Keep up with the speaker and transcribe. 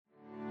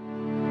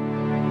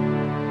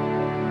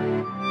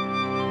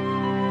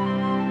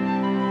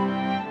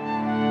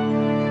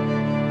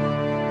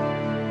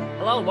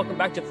and welcome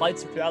back to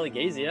Flights through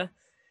Alagasia.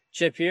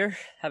 Chip here,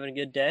 having a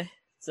good day.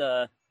 It's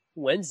a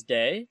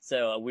Wednesday,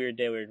 so a weird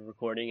day we're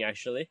recording,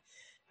 actually.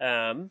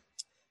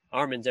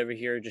 Armin's over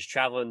here just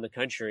traveling the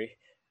country,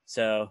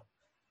 so,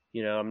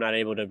 I'm not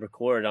able to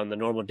record on the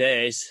normal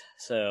days,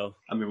 so...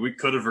 I mean, we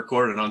could have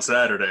recorded on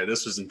Saturday.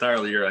 This was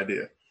entirely your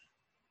idea.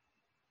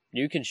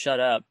 You can shut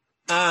up.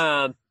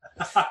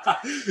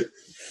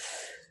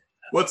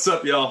 What's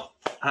up, y'all?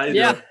 How you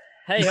doing?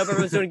 Hey, hope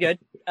everyone's doing good.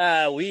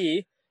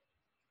 We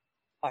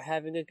are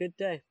having a good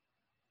day.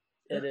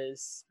 It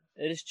is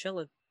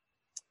chilling.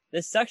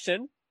 This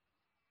section,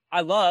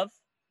 I love.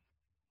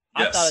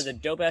 Yes. I thought it was a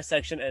dope-ass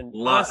section. And a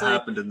lot honestly,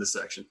 happened in this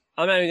section.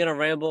 I'm not even going to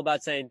ramble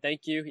about saying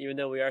thank you, even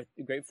though we are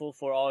grateful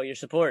for all your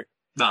support.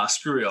 Nah,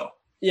 screw y'all.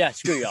 Yeah,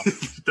 screw y'all.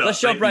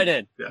 Let's jump right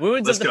in. Yeah.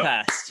 Wounds of the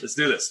Past. Let's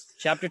do this.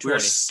 Chapter 20. We're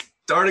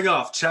starting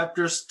off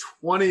chapters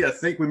 20. I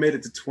think we made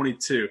it to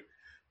 22.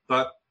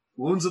 But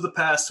Wounds of the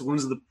Past,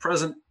 Wounds of the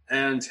Present,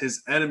 and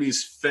his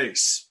enemy's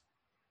face.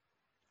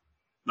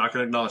 Not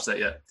going to acknowledge that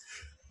yet.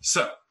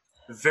 So,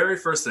 the very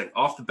first thing,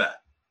 off the bat,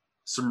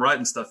 some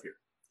writing stuff here.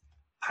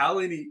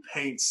 Paolini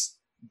paints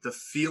the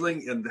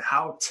feeling and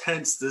how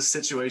tense this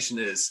situation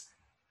is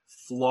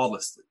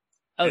flawlessly.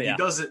 And he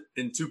does it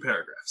in 2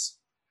 paragraphs.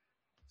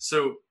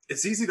 So,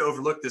 it's easy to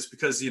overlook this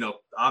because,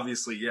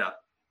 obviously,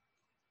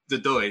 the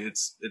Doi,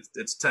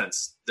 it's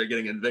tense. They're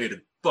getting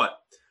invaded. But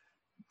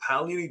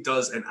Paolini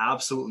does an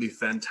absolutely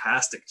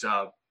fantastic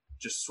job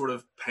just sort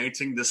of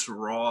painting this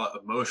raw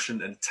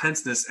emotion and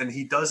tenseness, and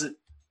he does it.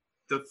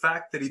 The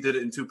fact that he did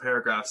it in 2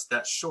 paragraphs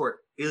that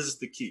short is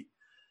the key.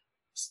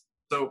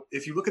 So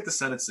if you look at the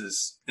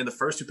sentences in the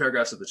first 2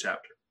 paragraphs of the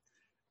chapter,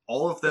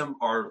 all of them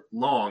are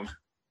long.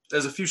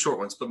 There's a few short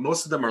ones, but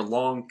most of them are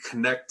long,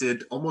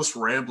 connected, almost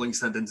rambling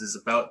sentences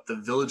about the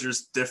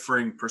villagers'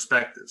 differing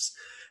perspectives.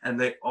 And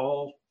they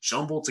all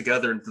jumble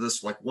together into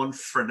this like one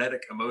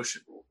frenetic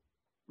emotion,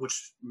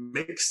 which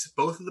makes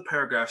both of the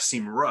paragraphs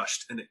seem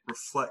rushed, and it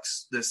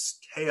reflects this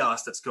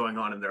chaos that's going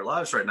on in their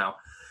lives right now,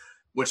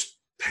 which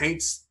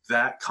paints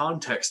that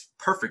context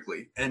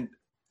perfectly. And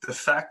the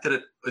fact that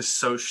it is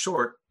so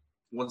short,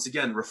 once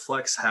again,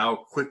 reflects how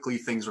quickly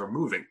things are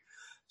moving.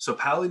 So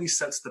Paolini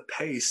sets the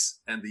pace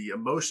and the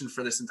emotion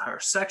for this entire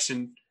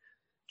section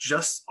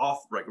just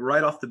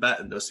right off the bat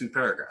in those 2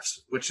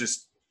 paragraphs, which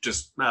is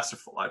just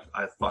masterful.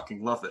 I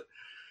fucking love it.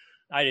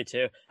 I do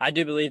too. I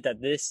do believe that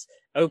this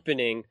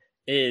opening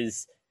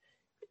is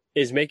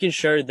making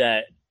sure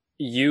that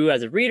you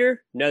as a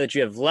reader know that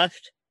you have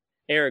left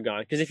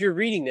Aragon. Because if you're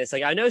reading this,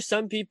 like I know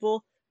some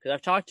people, because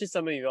I've talked to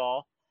some of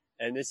y'all,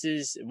 and this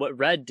is what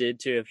Red did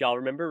too, if y'all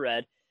remember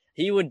Red,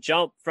 he would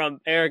jump from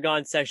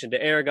Aragon section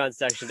to Aragon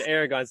section to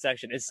Aragon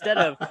section instead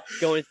of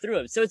going through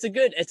them. So it's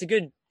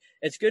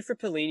good for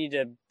Paolini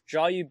to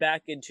draw you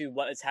back into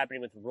what is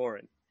happening with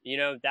Roran.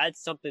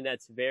 That's something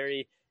that's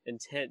very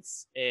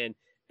intense, and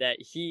that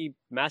he,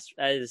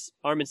 as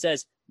Armin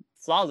says,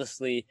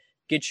 flawlessly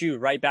gets you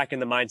right back in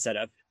the mindset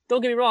of.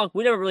 Don't get me wrong,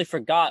 we never really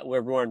forgot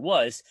where Roran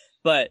was,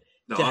 but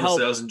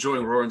honestly, I was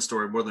enjoying Roran's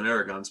story more than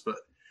Aragon's, but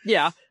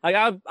yeah,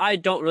 I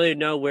don't really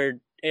know where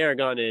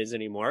Aragon is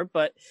anymore,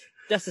 but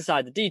that's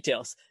aside the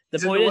details. The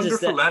point is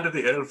wonderful that land of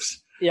the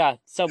elves. Yeah,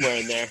 somewhere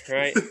in there,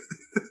 right?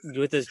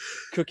 With this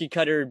cookie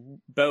cutter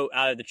boat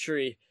out of the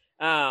tree.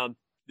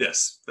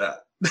 Yes, that.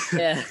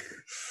 Yeah,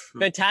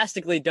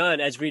 fantastically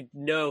done, as we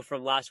know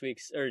from last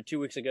week's or 2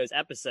 weeks ago's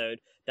episode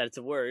that it's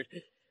a word.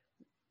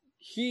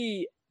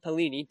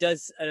 Paolini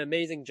does an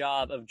amazing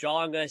job of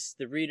drawing us,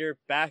 the reader,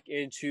 back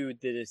into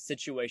the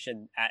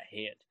situation at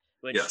hand,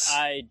 which yes.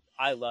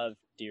 I love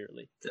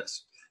dearly.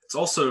 Yes. It's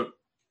also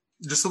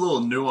just a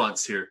little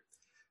nuance here.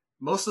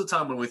 Most of the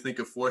time when we think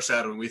of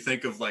foreshadowing, we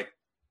think of like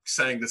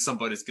saying that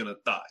somebody's going to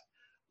die.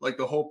 Like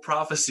the whole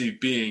prophecy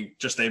being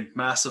just a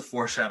massive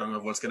foreshadowing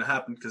of what's going to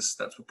happen, because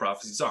that's what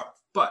prophecies are.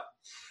 But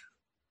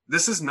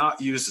this is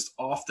not used as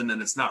often,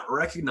 and it's not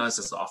recognized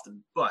as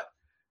often, but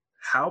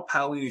how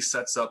Paolini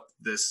sets up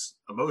this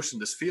emotion,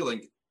 this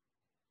feeling,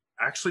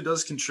 actually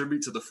does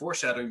contribute to the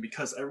foreshadowing,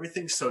 because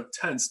everything's so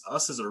tense.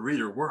 Us as a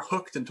reader, we're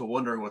hooked into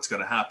wondering what's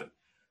going to happen.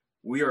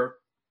 We are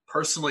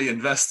personally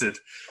invested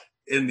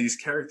in these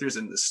characters,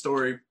 in this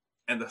story,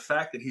 and the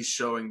fact that he's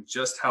showing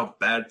just how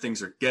bad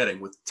things are getting,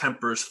 with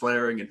tempers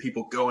flaring and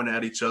people going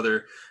at each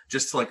other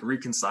just to like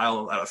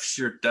reconcile out of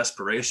sheer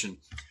desperation,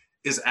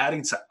 is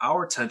adding to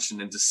our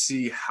tension and to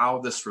see how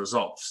this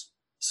resolves.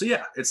 So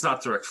yeah, it's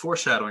not direct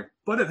foreshadowing,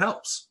 but it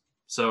helps.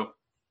 So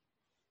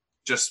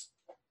just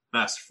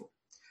masterful.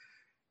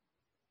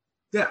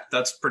 Yeah,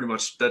 that's pretty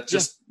much that.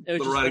 Just it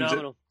was just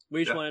phenomenal.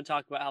 We just want to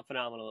talk about how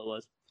phenomenal it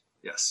was.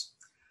 Yes.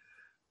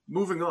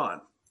 Moving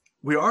on.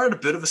 We are at a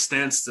bit of a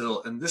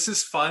standstill, and this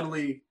is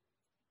finally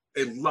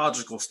a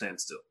logical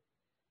standstill,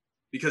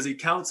 because he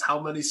counts how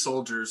many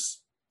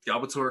soldiers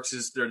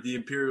the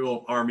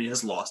Imperial Army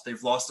has lost.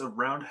 They've lost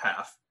around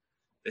half.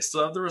 They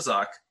still have the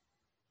Razak,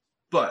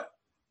 but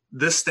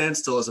this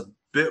standstill is a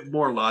bit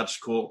more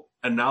logical,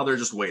 and now they're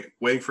just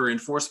waiting for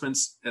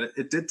reinforcements, and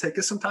it did take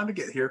us some time to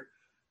get here,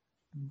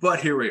 but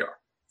here we are.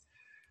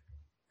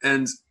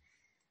 And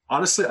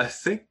honestly, I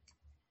think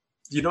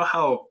you know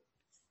how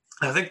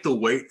I think the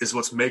weight is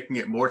what's making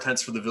it more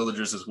tense for the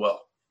villagers as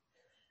well.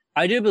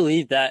 I do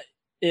believe that,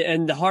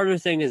 and the harder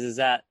thing is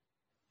that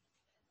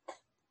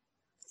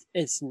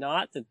it's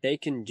not that they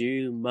can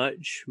do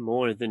much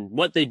more than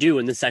what they do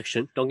in this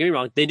section. Don't get me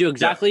wrong; they do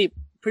exactly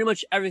pretty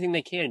much everything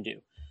they can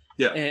do.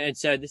 Yeah, and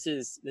so this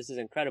is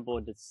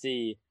incredible to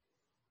see,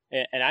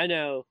 and I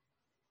know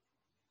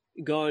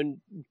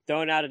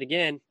throwing out it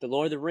again, the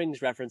Lord of the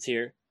Rings reference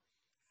here.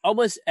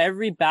 Almost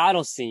every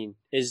battle scene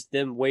is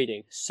them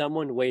waiting,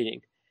 someone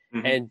waiting,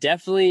 and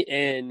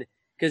definitely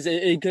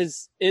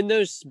because in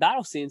those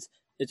battle scenes,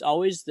 it's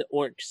always the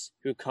orcs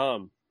who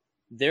come.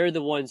 They're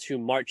the ones who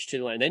march to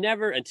the land. They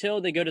never,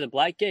 until they go to the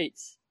Black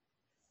Gates,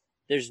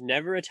 there's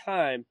never a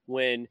time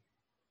when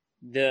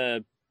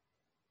the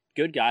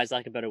good guys,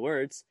 lack of better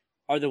words,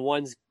 are the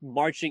ones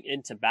marching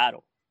into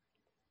battle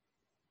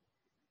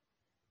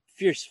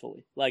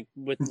fiercely, like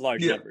with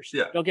large numbers.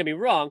 Yeah. Don't get me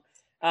wrong,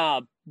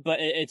 but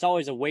it's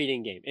always a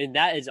waiting game, and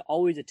that is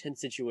always a tense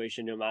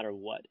situation no matter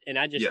what. And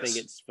I just think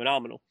it's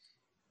phenomenal.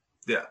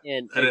 Yeah,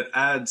 and it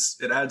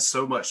adds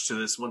so much to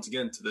this, once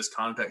again, to this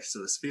context, to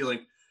this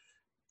feeling.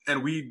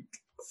 And we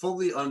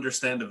fully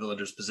understand the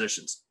villagers'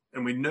 positions.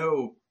 And we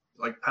know,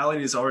 like,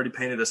 Paladin has already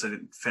painted us a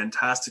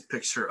fantastic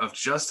picture of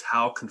just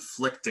how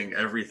conflicting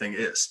everything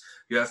is.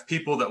 You have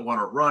people that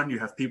want to run. You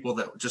have people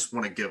that just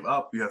want to give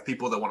up. You have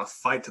people that want to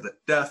fight to the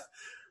death.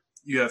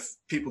 You have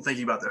people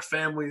thinking about their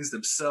families,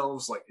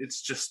 themselves. Like,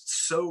 it's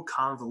just so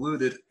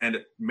convoluted, and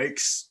it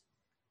makes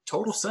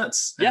total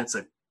sense. And it's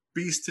a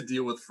beast to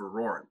deal with for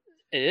Roran.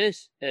 It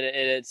is. And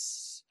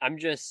it's, I'm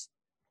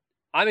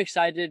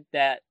excited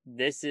that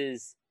this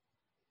is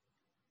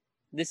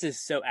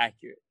so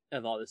accurate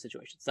of all the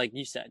situations. Like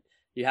you said,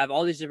 you have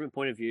all these different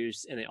point of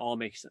views and they all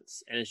make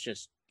sense. And it's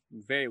just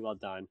very well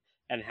done,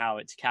 and how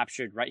it's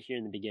captured right here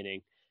in the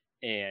beginning,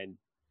 and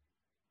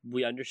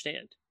we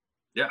understand.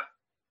 Yeah.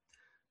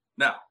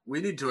 Now, we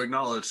need to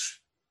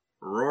acknowledge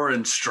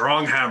Roran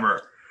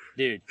Stronghammer.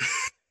 Dude.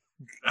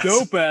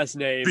 Dope ass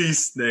name.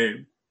 Beast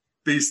name.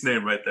 Beast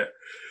name right there.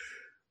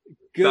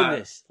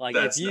 Goodness.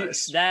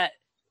 Nice. That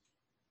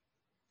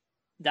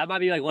might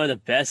be like one of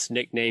the best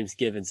nicknames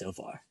given so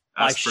far.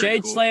 That's like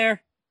Shade cool.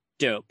 Slayer,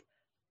 dope.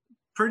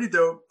 Pretty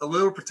dope. A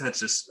little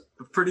pretentious,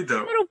 but pretty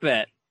dope. A little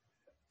bit.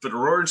 But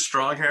Roran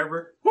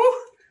Stronghammer, woo!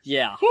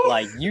 Yeah, woo!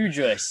 Like you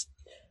just,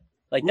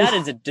 like that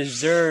is a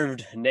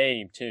deserved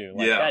name too.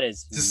 Like that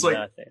is just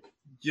nothing. Like,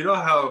 you know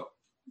how,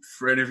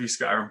 for any of you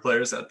Skyrim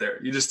players out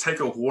there, you just take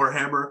a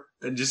Warhammer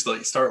and just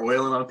like start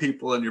wailing on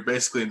people and you're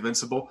basically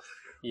invincible.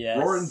 Yeah.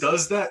 Roran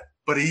does that,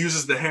 but he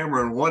uses the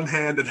hammer in one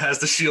hand and has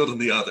the shield in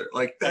the other.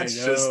 Like that's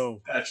just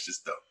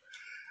dope.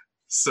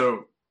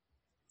 So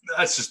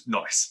that's just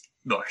nice.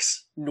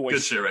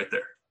 Good shit right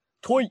there.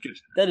 Toy.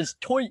 That is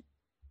toy.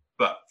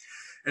 But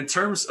in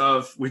terms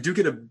of, we do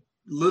get a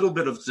little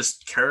bit of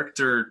just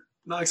character,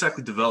 not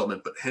exactly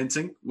development, but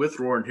hinting with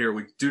Roran here.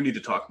 We do need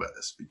to talk about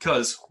this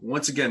because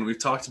once again,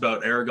 we've talked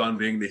about Aragorn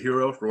being the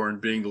hero,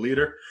 Roran being the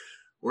leader.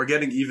 We're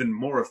getting even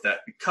more of that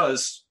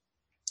because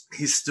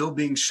he's still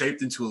being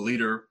shaped into a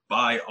leader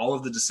by all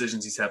of the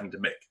decisions he's having to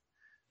make.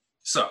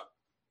 So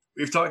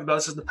we've talked about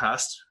this in the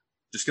past.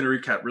 Just going to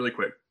recap really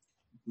quick.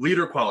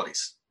 Leader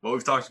qualities. Well,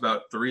 we've talked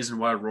about the reason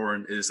why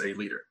Roran is a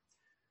leader.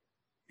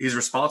 He's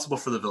responsible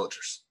for the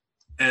villagers.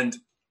 And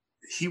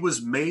he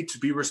was made to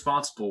be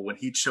responsible when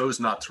he chose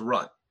not to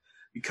run.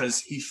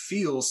 Because he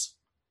feels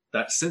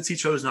that since he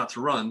chose not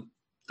to run,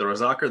 the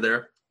Razak are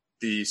there,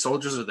 the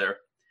soldiers are there,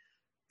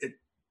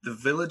 the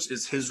village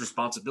is his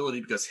responsibility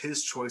because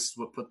his choice is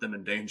what put them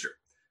in danger.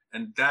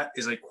 And that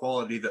is a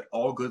quality that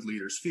all good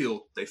leaders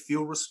feel. They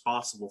feel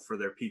responsible for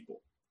their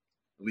people,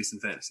 at least in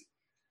fantasy.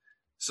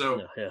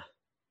 So,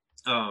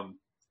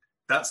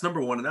 that's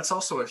number one. And that's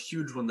also a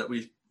huge one that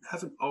we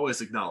haven't always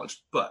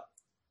acknowledged. But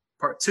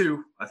part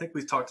two, I think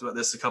we talked about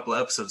this a couple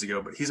of episodes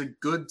ago, but he's a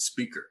good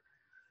speaker.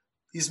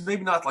 He's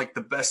maybe not like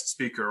the best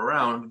speaker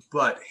around,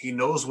 but he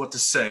knows what to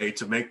say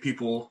to make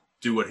people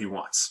do what he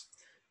wants.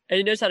 And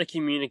he knows how to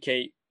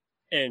communicate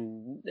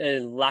in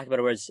lack of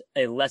better words,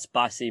 a less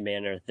bossy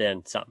manner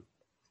than some.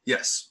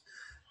 Yes.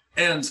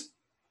 And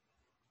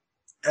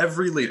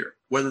every leader,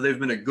 whether they've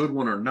been a good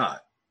one or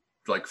not,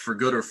 like for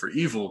good or for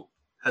evil,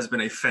 has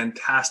been a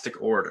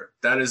fantastic orator.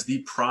 That is the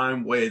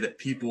prime way that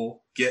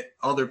people get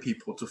other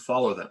people to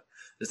follow them,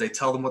 is they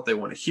tell them what they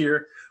want to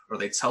hear, or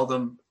they tell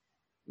them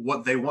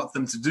what they want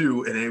them to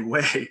do in a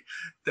way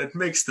that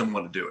makes them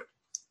want to do it.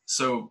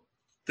 So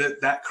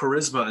that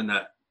charisma and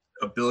that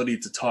ability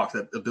to talk,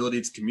 that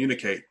ability to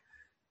communicate,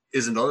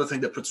 is another thing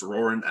that puts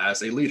Roran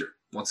as a leader.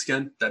 Once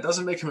again, that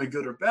doesn't make him a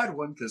good or bad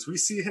one because we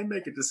see him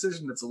make a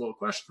decision that's a little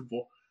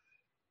questionable,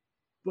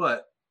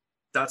 but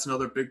that's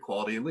another big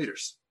quality in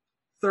leaders.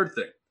 Third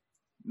thing,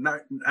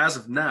 as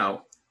of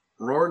now,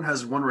 Roran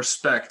has won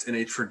respect in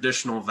a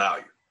traditional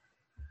value,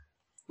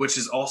 which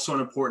is also an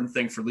important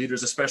thing for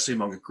leaders, especially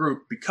among a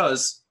group,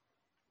 because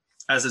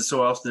as it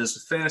so often is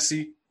with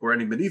fantasy or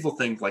any medieval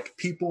thing, like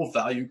people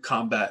value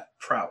combat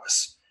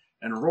prowess.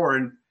 And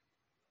Roran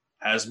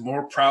has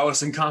more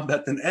prowess in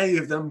combat than any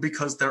of them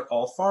because they're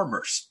all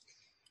farmers.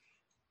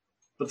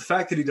 But the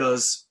fact that he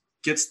does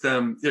gets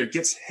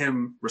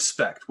him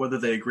respect, whether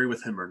they agree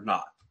with him or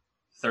not.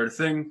 Third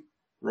thing,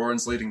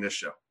 Roran's leading this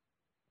show.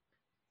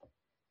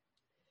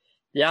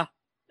 Yeah,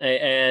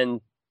 and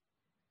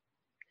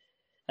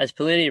as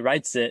Polini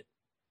writes it,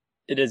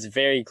 it is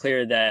very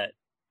clear that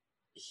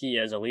he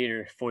is a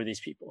leader for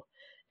these people.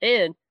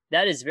 And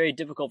that is very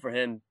difficult for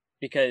him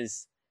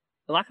because,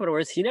 in lack of better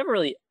words, he never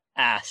really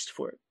asked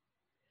for it.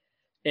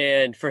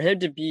 And for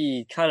him to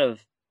be kind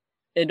of,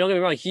 and don't get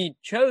me wrong, he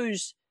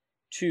chose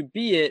to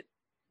be it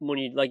when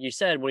he, like you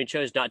said, when he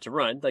chose not to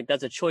run. Like,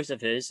 that's a choice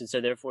of his. And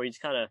so therefore he's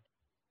kind of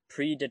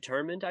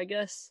predetermined, I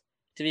guess,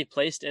 to be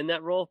placed in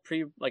that role.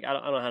 I don't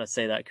know how to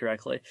say that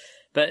correctly.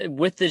 But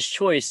with this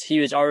choice, he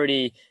was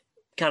already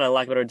kind of,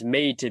 lack of better words,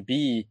 made to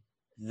be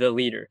the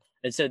leader.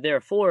 And so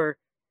therefore,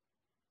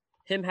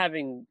 him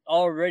having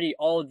already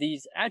all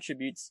these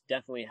attributes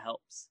definitely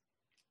helps.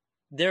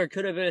 There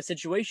could have been a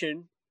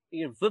situation,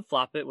 you can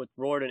flip-flop it with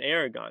Roran and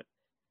Eragon.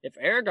 If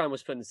Eragon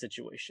was put in the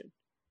situation,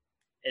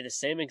 in the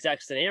same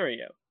exact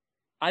scenario,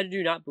 I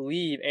do not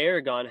believe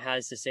Eragon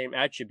has the same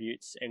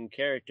attributes and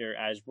character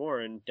as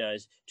Roran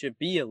does to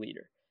be a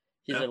leader.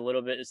 He's a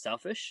little bit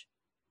selfish.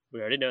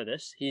 We already know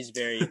this. He's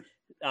very,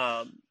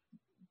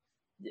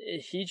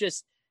 he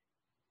just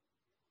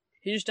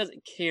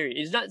doesn't care.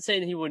 He's not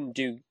saying he wouldn't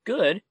do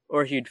good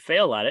or he'd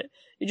fail at it.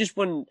 He just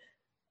wouldn't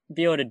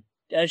be able to,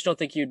 I just don't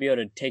think he would be able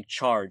to take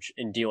charge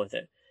and deal with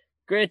it.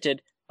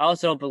 Granted, I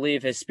also don't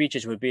believe his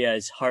speeches would be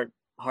as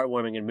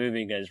heartwarming and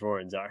moving as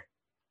Roran's are.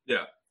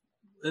 Yeah.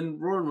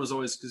 And Roran was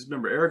always, because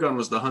remember, Eragon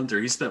was the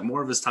hunter. He spent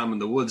more of his time in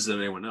the woods than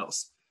anyone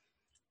else.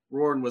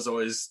 Roran was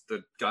always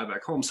the guy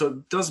back home. So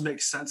it does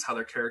make sense how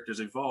their characters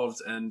evolved.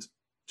 And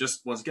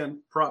just, once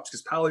again, props,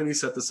 because Paolini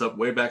set this up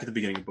way back at the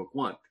beginning of book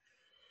 1.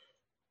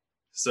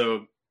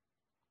 So,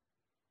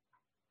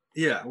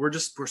 yeah, we're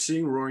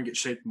seeing Roran get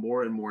shaped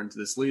more and more into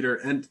this leader.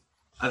 And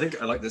I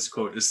think I like this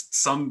quote, is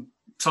some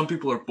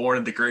people are born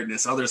into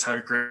greatness. Others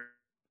have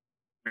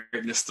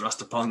greatness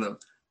thrust upon them.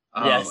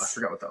 Yes. I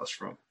forgot what that was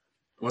from.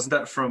 Wasn't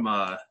that from,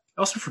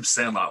 also from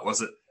Sandlot,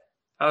 was it?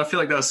 I feel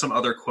like that was some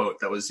other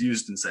quote that was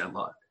used in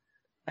Sandlot.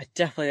 I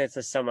definitely,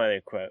 that's some other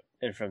quote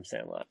from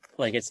Sandlot.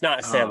 Like, it's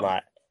not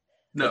Sandlot.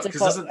 No,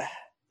 because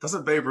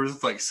doesn't Babe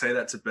Ruth, like, say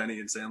that to Benny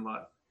in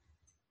Sandlot?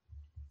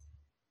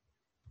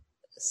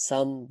 What's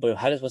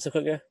the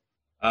quote go?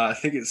 I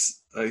think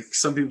it's, like,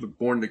 some people are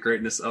born to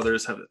greatness,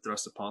 others have it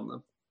thrust upon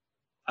them.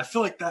 I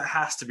feel like that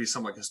has to be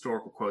some, like,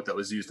 historical quote that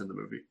was used in the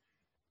movie.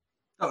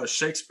 Oh, it's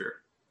Shakespeare.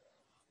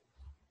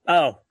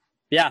 Oh,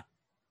 yeah.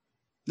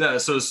 Yeah,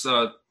 so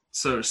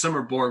some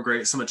are born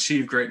great, some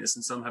achieve greatness,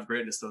 and some have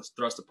greatness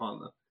thrust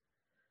upon them.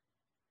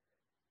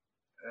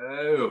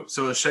 Oh,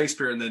 so it's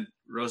Shakespeare, and then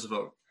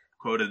Roosevelt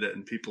quoted it,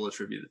 and people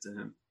attribute it to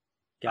him.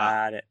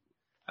 Got it.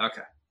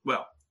 Okay.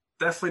 Well,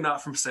 definitely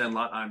not from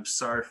Sandlot. I'm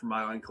sorry for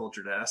my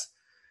uncultured ass.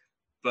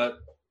 But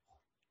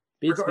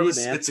regardless,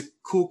 man. It's a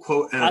cool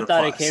quote, and I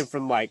thought it came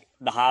from, like,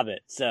 The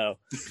Hobbit, so.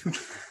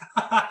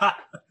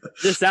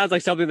 This sounds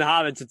like something The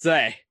Hobbits would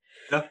say.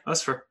 Yeah,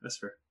 that's fair.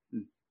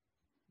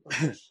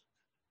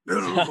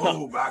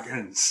 Bilbo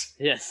Baggins.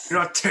 Yes. Do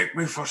not take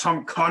me for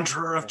some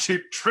conjurer of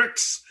cheap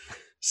tricks.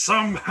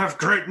 Some have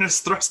greatness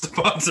thrust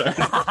upon them.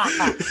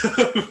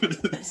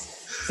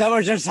 Some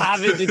are just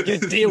having to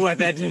deal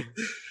with it.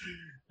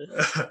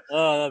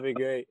 Oh, that'd be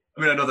great.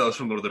 I mean, I know that was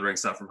from Lord of the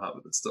Rings, not from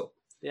Hobbit, but still.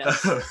 Yeah.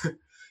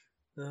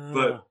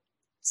 But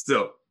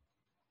still,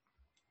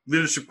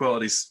 leadership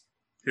qualities.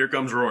 Here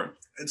comes Roran.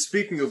 And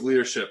speaking of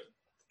leadership,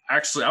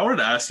 actually, I wanted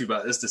to ask you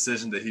about this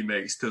decision that he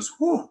makes, because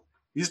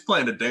he's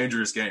playing a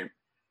dangerous game.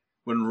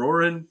 When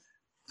Roran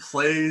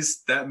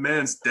plays that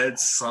man's dead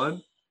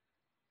son,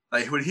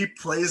 like when he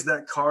plays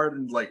that card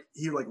and like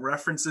he like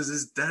references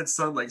his dead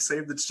son, like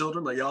save the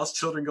children, like y'all's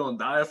children gonna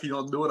die if you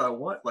don't do what I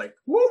want, like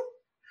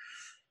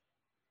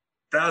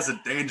that was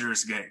a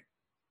dangerous game.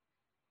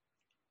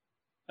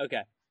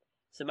 Okay,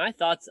 so my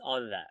thoughts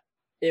on that.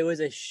 It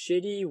was a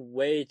shitty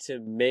way to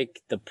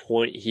make the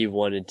point he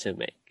wanted to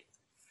make.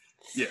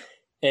 Yeah.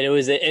 And it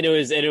was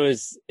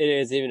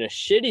even a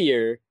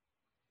shittier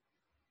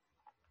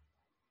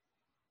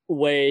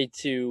way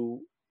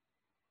to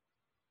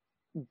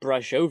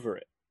brush over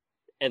it,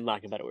 and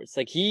lack of better words.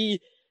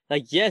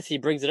 Yes, he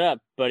brings it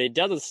up, but he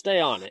doesn't stay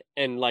on it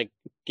and like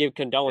give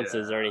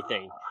condolences or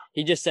anything.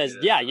 He just says,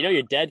 yeah, you know,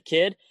 you're dead,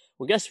 kid.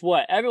 Well, guess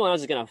what? Everyone else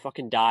is gonna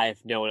fucking die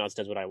if no one else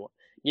does what I want.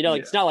 You know,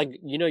 like it's not like,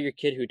 you know, your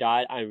kid who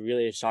died. I'm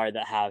really sorry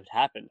that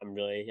happened. I'm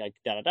really like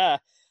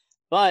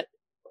But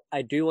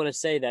I do want to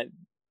say that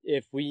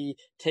if we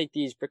take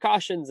these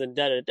precautions and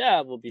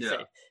we'll be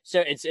safe.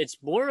 So it's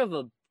more of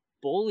a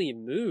bully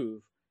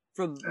move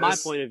from my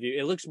point of view.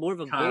 It looks more of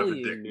a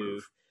bullying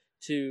move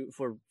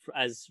from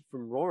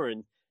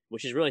Roran,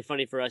 which is really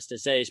funny for us to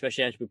say,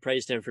 especially as we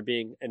praised him for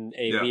being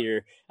a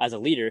leader as a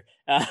leader.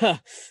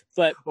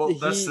 But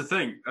that's the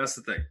thing.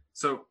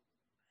 So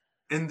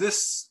in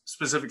this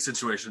specific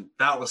situation,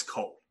 that was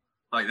cold.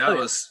 Like that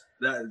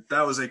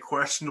was a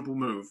questionable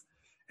move.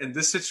 In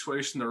this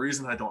situation, the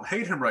reason I don't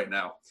hate him right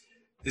now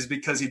is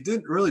because he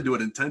didn't really do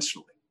it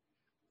intentionally.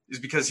 is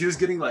because he was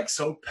getting like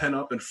so pent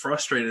up and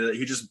frustrated that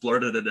he just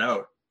blurted it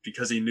out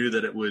because he knew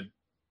that it would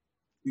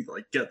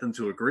like get them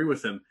to agree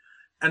with him.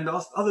 And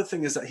the other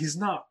thing is that he's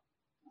not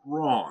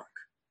wrong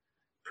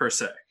per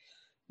se.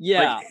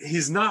 Yeah. Like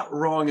he's not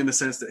wrong in the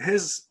sense that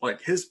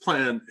his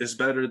plan is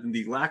better than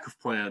the lack of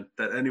plan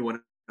that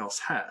anyone else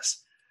has.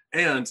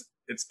 And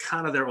it's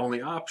kind of their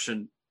only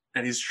option.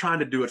 And he's trying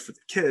to do it for the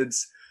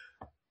kids.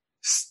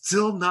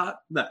 Still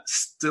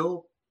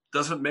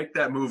doesn't make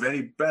that move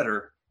any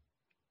better.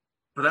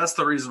 But that's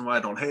the reason why I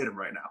don't hate him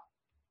right now.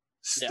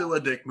 Still a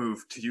dick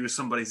move to use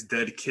somebody's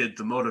dead kid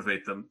to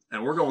motivate them.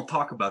 And we're going to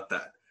talk about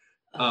that.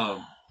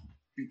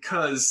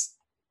 Because,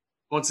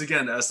 once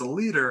again, as a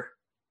leader,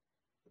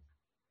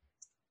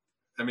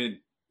 I mean,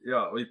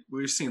 yeah,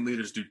 we've seen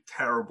leaders do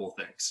terrible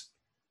things.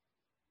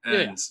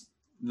 And,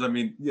 I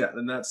mean,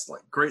 and that's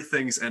like great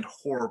things and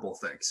horrible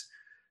things.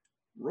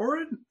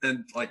 Roran,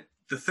 and like,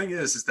 the thing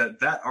is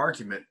that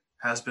argument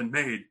has been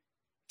made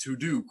to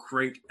do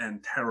great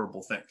and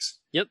terrible things.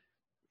 Yep.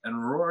 And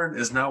Roran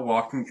is now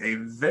walking a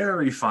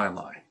very fine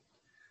line.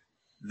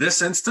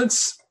 This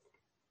instance,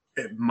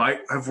 it might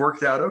have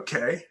worked out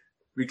okay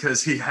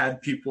because he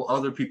had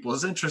other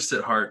people's interests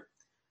at heart.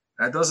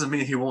 That doesn't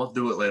mean he won't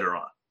do it later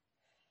on.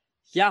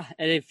 Yeah,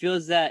 and it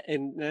feels that,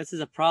 and this is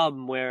a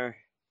problem where,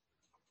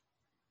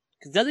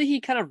 because doesn't he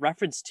kind of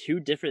reference two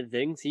different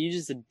things? He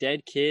uses a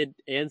dead kid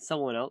and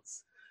someone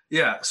else.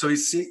 Yeah, so he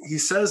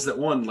says that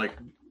one, like,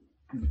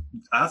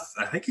 I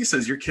think he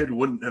says your kid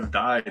wouldn't have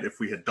died if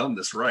we had done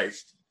this right.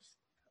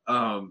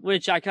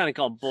 Which I kind of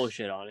call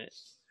bullshit on it.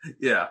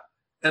 Yeah,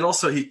 and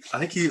also I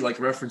think he like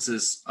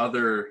references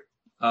other.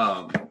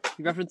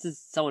 He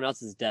references someone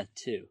else's death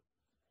too.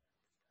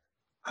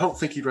 I don't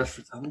think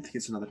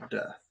it's another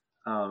death.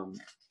 Hold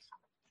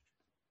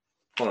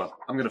on,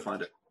 I'm gonna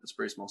find it. It's a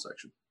very small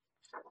section.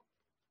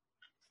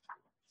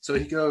 So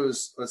he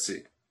goes. Let's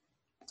see.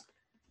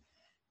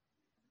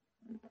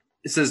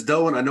 It says,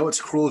 Delwyn, I know it's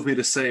cruel of me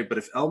to say, but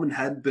if Elman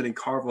hadn't been in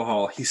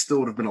Carvajal, he still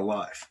would have been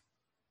alive.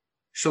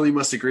 Surely you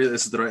must agree that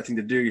this is the right thing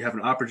to do. You have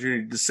an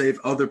opportunity to save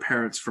other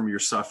parents from your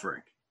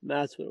suffering.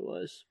 That's what it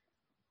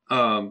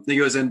was. He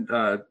goes in,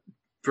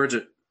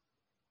 Bridget,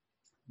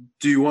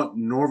 do you want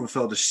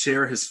Norvafel to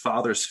share his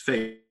father's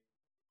fate?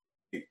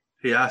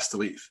 He asked to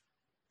leave.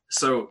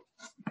 So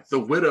the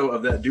widow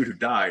of that dude who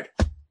died,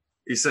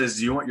 he says,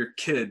 do you want your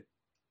kid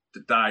to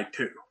die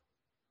too?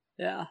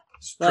 Yeah.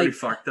 It's pretty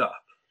fucked up.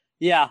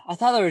 Yeah, I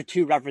thought there were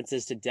two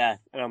references to death,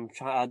 and I'm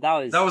trying.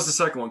 That was the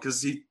second one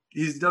because he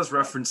does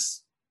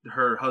reference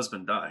her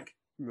husband dying,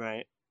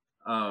 right?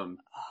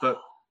 But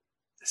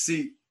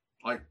see,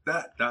 like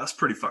that's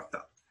pretty fucked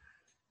up,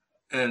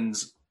 and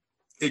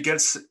it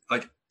gets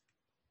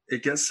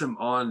him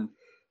on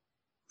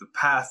the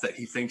path that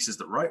he thinks is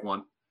the right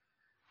one.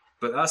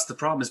 But that's the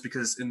problem, is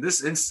because in this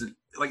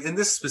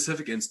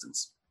specific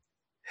instance,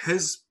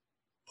 his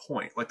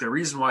point, like the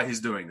reason why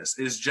he's doing this,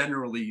 is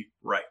generally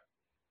right.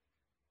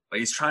 Like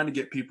he's trying to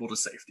get people to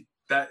safety.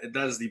 That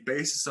is the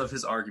basis of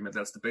his argument.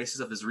 That's the basis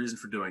of his reason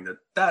for doing that.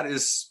 That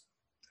is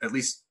at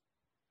least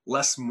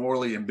less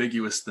morally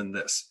ambiguous than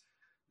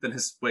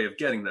his way of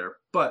getting there.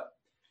 But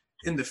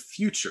in the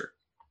future,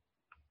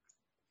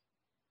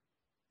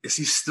 is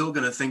he still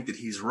going to think that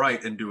he's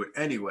right and do it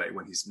anyway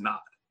when he's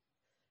not?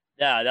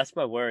 Yeah, that's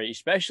my worry.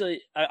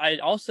 Especially, I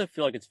also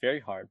feel like it's very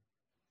hard.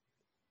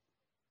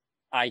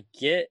 I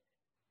get.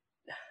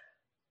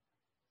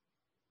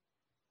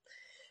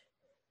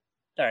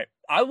 All right,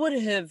 I would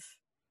have.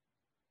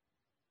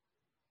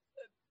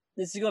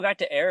 This is go back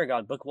to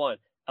Aragon, book 1.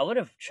 I would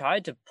have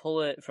tried to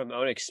pull it from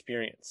own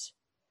experience.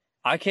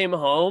 I came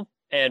home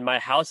and my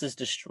house is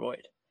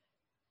destroyed.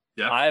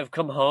 Yeah. I've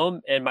come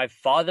home and my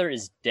father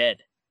is dead.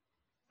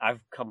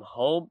 I've come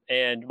home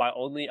and my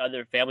only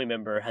other family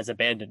member has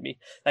abandoned me.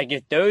 Like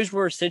if those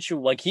were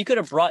like he could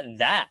have brought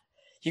that.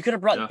 He could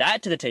have brought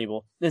that to the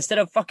table instead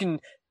of fucking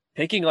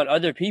picking on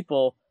other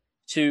people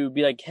to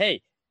be like,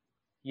 hey,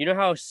 you know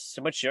how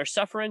so much you're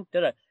suffering?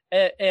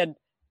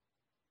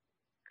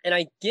 And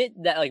I get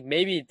that, like,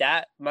 maybe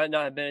that might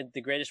not have been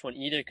the greatest one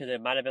either because it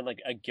might have been,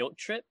 like, a guilt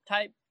trip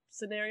type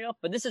scenario.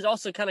 But this is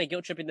also kind of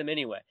guilt tripping them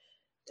anyway.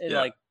 And,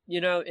 like, you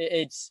know,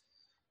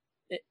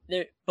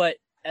 but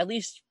at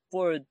least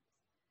for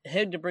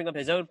him to bring up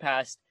his own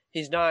past,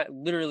 he's not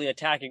literally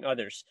attacking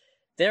others.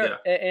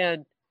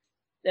 And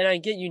I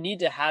get you need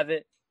to have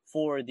it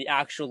for the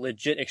actual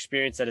legit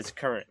experience that is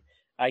current.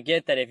 I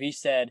get that if he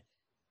said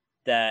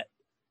that,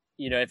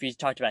 you know, if he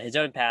talked about his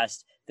own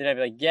past, then I'd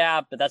be like,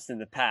 yeah, but that's in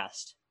the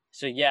past.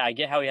 So yeah, I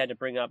get how he had to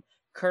bring up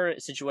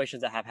current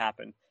situations that have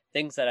happened,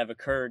 things that have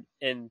occurred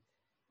in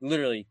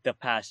literally the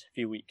past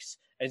few weeks.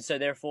 And so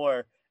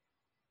therefore,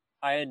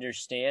 I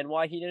understand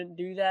why he didn't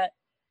do that,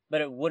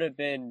 but it would have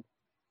been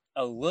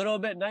a little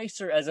bit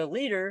nicer as a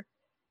leader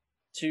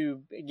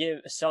to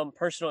give some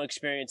personal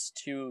experience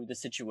to the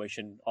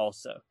situation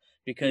also,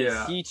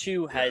 because he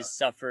too has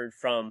suffered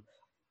from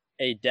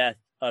a death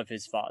of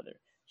his father.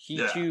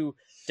 He too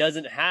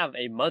doesn't have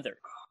a mother,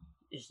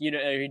 you know,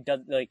 he does,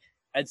 like,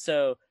 and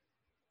so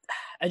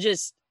I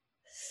just,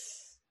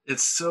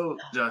 It's so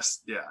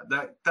just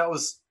that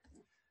was.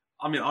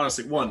 I mean,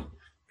 honestly, one,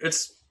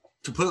 it's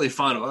completely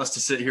fine of us to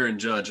sit here and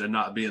judge and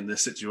not be in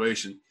this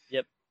situation.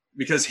 Yep.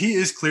 Because he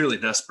is clearly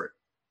desperate.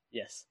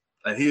 Yes.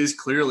 And he is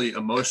clearly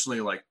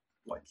emotionally like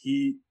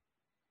he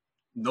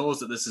knows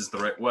that this is the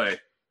right way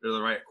or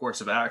the right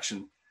course of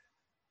action.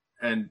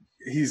 And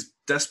he's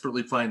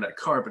desperately playing that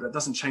card, but that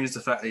doesn't change the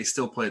fact that he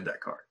still played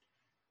that card.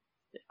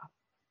 Yeah.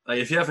 Like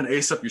if you have an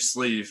ace up your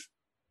sleeve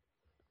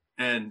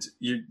and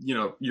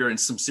you're in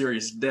some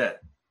serious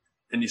debt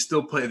and you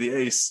still play the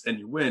ace and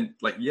you win,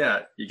 like,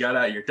 yeah, you got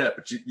out of your debt,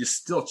 but you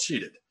still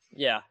cheated.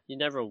 Yeah, you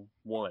never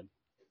won.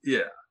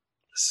 Yeah.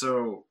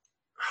 So,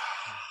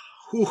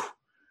 whew,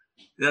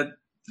 it's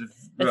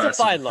a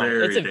fine line.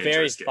 It's a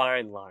very game.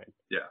 fine line.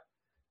 Yeah.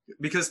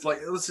 Because, like,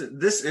 listen,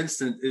 this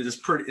instant is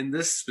pretty, in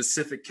this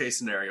specific case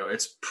scenario,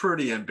 it's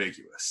pretty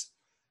ambiguous.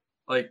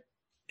 Like,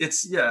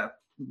 it's,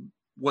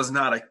 was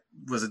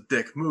a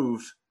dick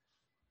move,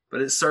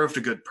 but it served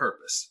a good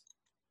purpose.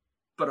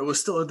 But it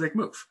was still a dick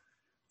move.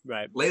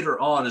 Right. Later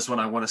on is when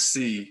I want to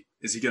see,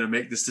 is he going to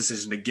make this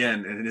decision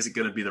again, and is it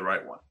going to be the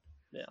right one?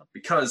 Yeah.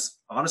 Because,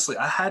 honestly,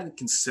 I hadn't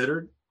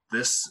considered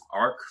this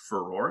arc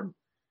for Roran.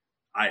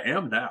 I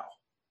am now.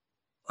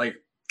 Like,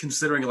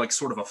 considering, like,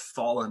 sort of a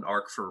fallen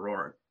arc for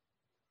Roran.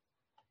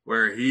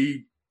 Where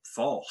he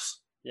falls.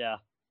 Yeah.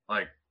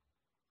 Like,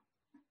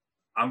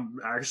 I'm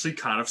actually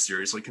kind of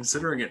seriously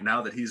considering it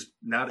now that he's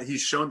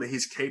shown that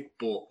he's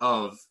capable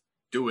of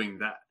doing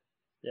that.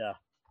 Yeah.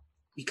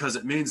 Because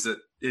it means that,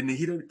 and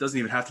he doesn't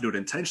even have to do it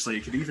intentionally.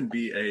 It could even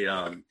be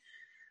a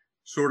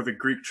sort of a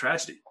Greek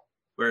tragedy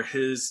where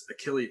his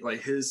Achilles,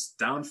 like his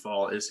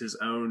downfall is his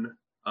own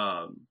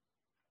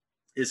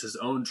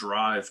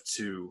drive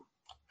to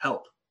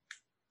help.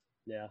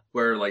 Yeah.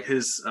 Where like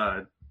his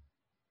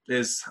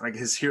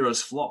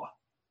hero's flaw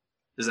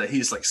is that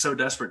he's like so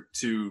desperate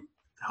to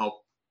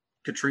help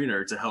Katrina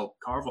or to help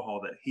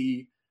Carvajal that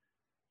he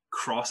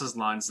crosses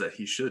lines that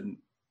he shouldn't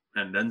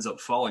and ends up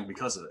falling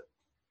because of it.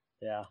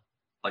 Yeah.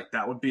 Like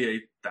that would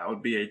be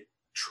a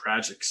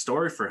tragic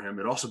story for him.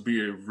 It'd also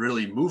be a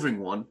really moving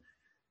one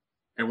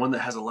and one that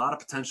has a lot of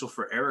potential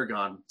for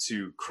Eragon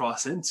to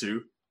cross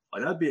into.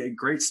 Like that'd be a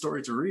great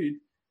story to read.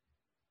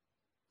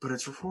 But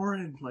it's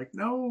Roran. Like,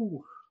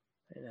 no.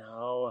 I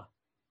know.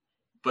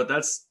 But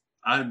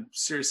I'm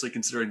seriously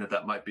considering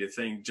that might be a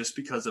thing just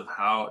because of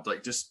how,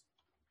 like, just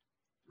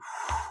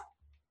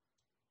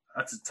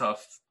that's a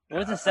tough.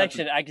 With the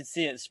section, I could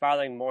see it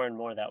spiraling more and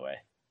more that way.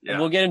 Yeah. And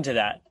we'll get into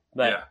that.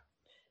 But yeah.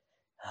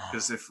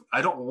 Because if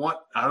I don't want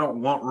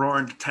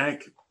Roran to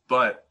tank,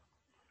 but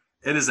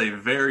it is a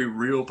very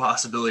real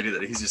possibility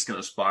that he's just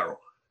going to spiral.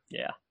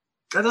 Yeah.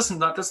 That's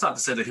not to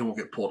say that he won't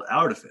get pulled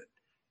out of it,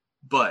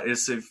 but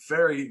it's a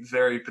very,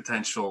 very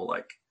potential,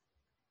 like,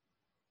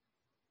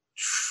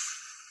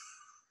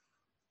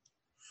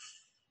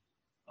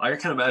 I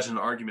can imagine an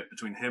argument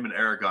between him and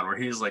Eragon where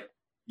he's like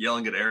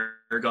yelling at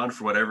Eragon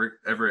for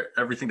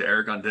everything that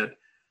Eragon did,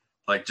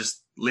 like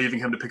just leaving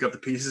him to pick up the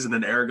pieces, and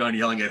then Eragon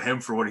yelling at him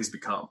for what he's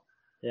become.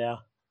 Yeah.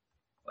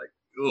 Like,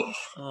 ugh.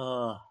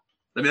 I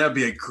mean, that'd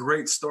be a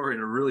great story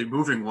and a really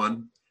moving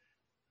one.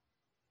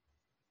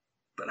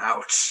 But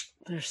ouch.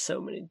 There's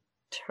so many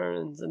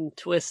turns and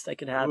twists that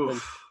could happen.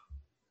 Oof.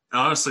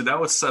 Honestly, that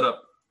would set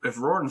up, if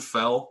Roran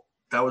fell,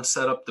 that would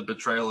set up the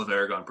betrayal of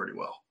Eragon pretty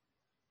well.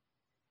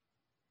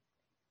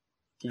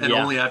 And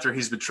only after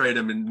he's betrayed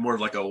him in more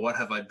of like a what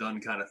have I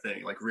done kind of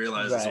thing, like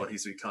realizes what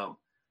he's become.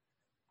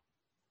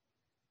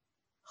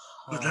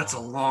 But that's a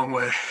long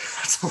way.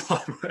 That's a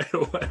long way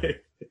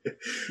away.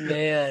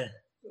 Man.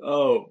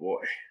 Oh,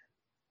 boy.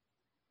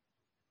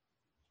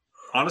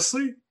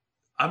 Honestly,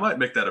 I might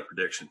make that a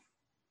prediction.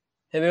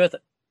 Hit me with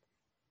it.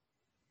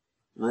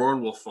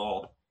 Roran will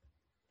fall.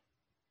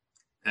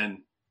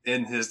 And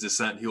in his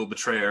descent, he will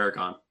betray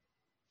Eragon.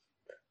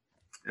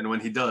 And when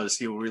he does,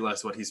 he will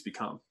realize what he's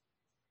become.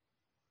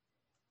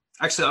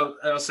 Actually,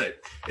 I'll say,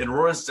 in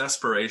Roran's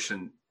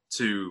desperation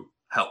to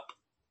help,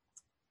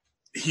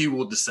 he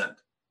will descend.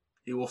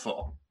 He will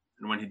fall.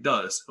 And when he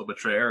does, he'll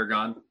betray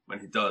Eragon. When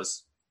he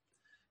does,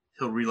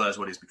 he'll realize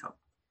what he's become.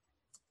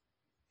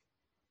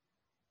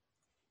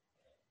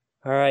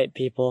 All right,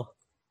 people.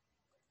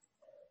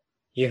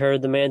 You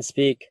heard the man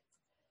speak.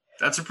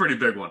 That's a pretty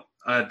big one.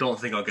 I don't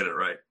think I'll get it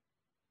right.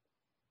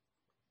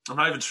 I'm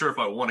not even sure if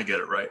I want to get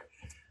it right.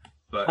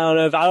 But I don't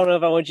know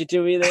if I want you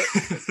to either.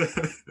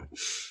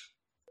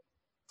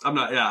 I'm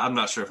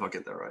not sure if I'll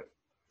get that right.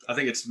 I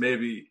think there's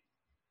maybe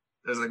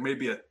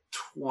a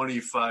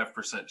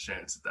 25%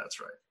 chance that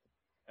that's right.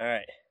 All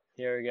right,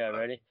 here we go.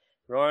 Ready?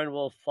 Roran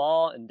will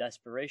fall in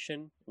desperation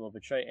and will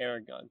betray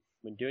Eragon.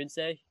 When doing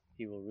so,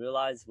 he will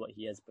realize what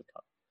he has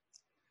become.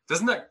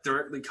 Doesn't that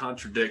directly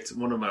contradict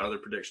one of my other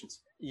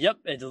predictions? Yep,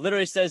 it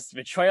literally says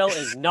betrayal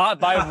is not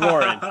by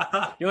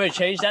Roran. You want to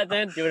change that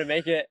then? You want to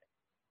make it?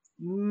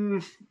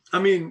 I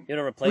mean, you want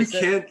to replace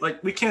it?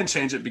 We can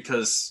change it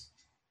because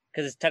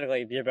it's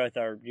technically you're going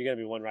to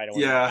be one right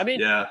away. Yeah, I mean,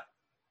 yeah.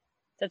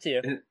 That's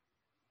you.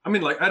 I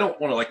mean, like, I don't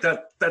want to, like,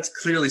 that. That's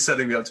clearly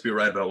setting me up to be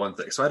right about one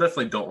thing. So I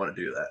definitely don't want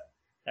to do that.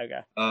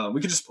 Okay. We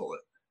could just pull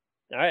it.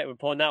 All right, we're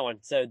pulling that one.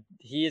 So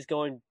he is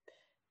going.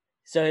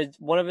 So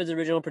one of his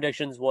original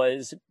predictions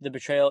was the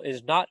betrayal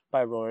is not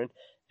by Roran,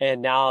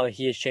 and now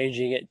he is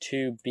changing it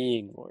to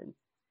being Roran.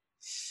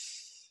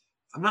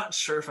 I'm not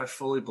sure if I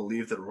fully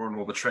believe that Roran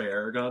will betray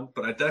Aragon,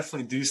 but I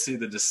definitely do see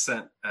the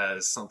descent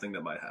as something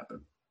that might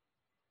happen.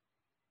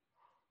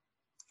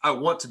 I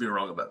want to be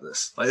wrong about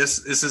this. Like this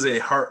is a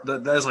heart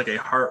that is like a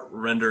heart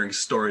rendering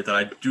story that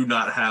I do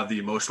not have the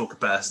emotional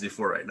capacity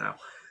for right now.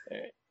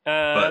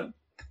 But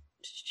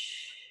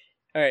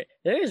all right,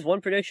 there is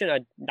one prediction.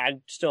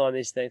 I'm still on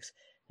these things.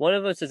 One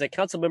of us as a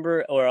council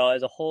member or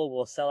as a whole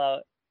will sell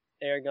out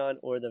Aragon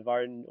or the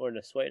Varden or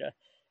Nasueda.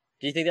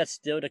 Do you think that's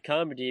still to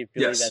come, or do you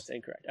believe that's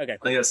incorrect? Okay,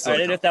 cool. I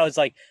didn't know if that was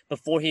like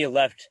before he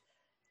left.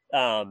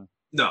 No,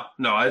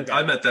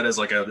 I meant that as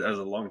like as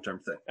a long term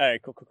thing. All right,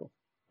 cool.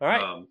 All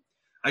right.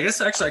 I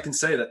guess actually I can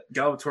say that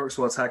Galbatorix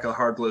will attack a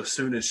hard blow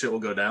soon and shit will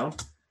go down.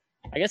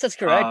 I guess that's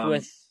correct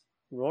with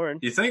Roran.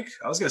 You think?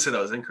 I was gonna say that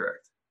was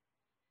incorrect.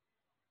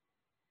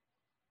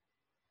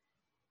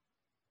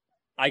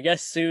 I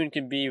guess soon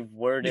can be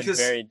worded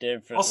very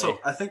differently. Also,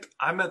 I think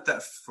I meant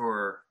that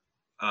for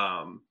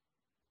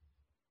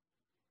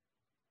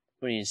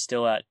when he's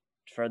still at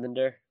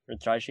Furthander or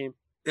Thryshim?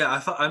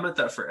 Yeah, I meant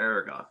that for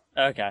Aragon.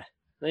 Okay.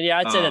 Yeah,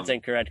 I'd say that's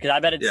incorrect because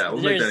I bet it's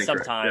there's some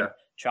time,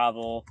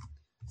 travel,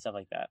 stuff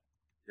like that.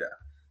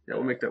 Yeah,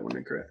 we'll make that one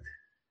incorrect.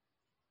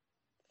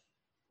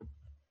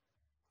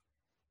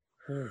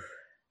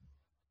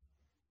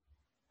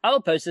 I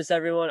will post this,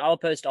 everyone. I'll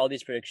post all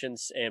these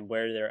predictions and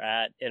where they're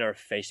at in our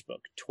Facebook.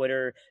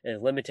 Twitter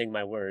is limiting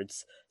my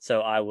words,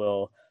 so I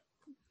will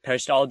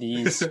post all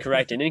these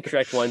correct and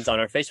incorrect ones on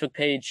our Facebook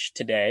page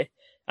today,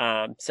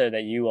 so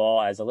that you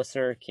all, as a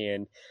listener,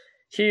 can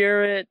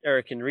hear it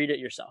or can read it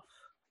yourself.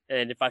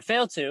 And if I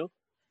fail to,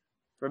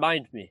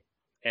 remind me,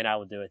 and I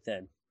will do it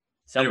then.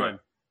 Anyway.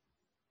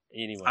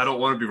 I don't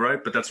want to be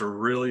right, but that's a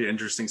really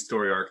interesting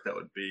story arc that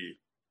would be.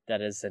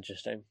 That is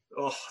interesting.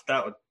 Oh,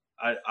 that would.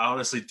 I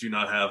honestly do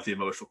not have the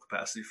emotional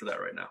capacity for that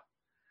right now.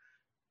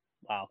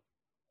 Wow.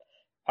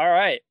 All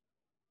right.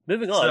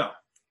 Moving on.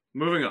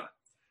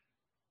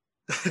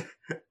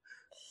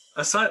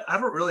 Aside, I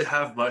don't really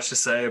have much to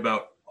say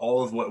about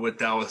all of what went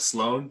down with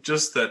Sloane.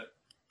 Just that,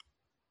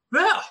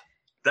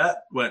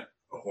 that went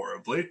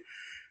horribly.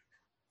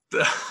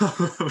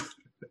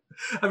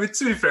 I mean,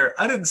 to be fair,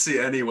 I didn't see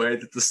any way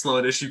that the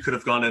Sloane issue could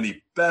have gone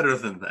any better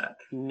than that.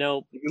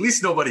 Nope. At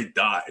least nobody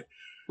died.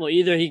 Well,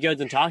 either he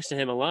goes and talks to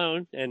him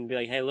alone and be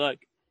like, hey, look,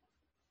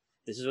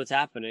 this is what's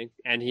happening.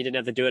 And he didn't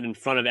have to do it in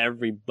front of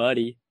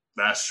everybody.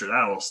 That's true.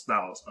 That was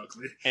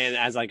ugly. And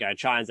as like a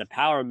try as a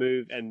power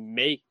move and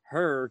make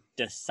her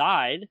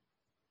decide.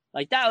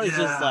 Like that was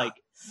just like,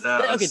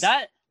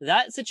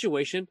 that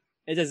situation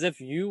is as if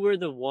you were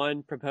the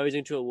one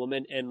proposing to a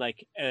woman in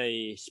like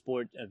a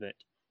sport event.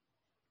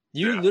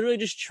 You literally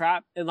just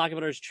trapped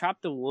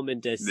the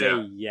woman to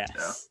say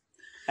yes.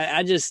 Yeah.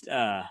 I just,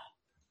 I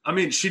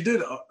mean, she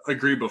did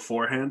agree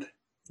beforehand.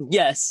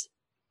 Yes.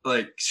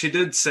 Like, she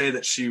did say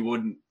that she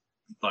wouldn't,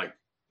 like,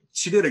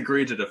 she did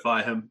agree to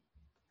defy him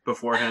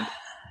beforehand.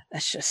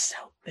 That's just so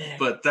big.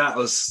 But that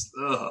was,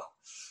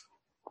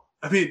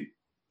 I mean,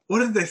 what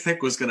did they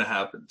think was going to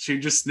happen?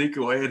 She'd just sneak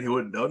away and he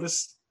wouldn't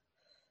notice?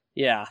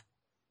 Yeah.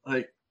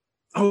 Like,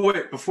 oh,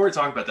 wait, before we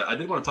talk about that, I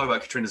did want to talk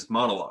about Katrina's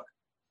monologue.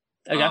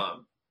 Okay.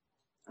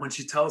 When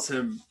she tells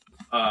him,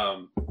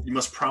 you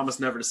must promise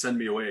never to send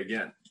me away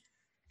again.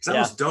 Because that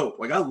was dope.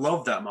 Like, I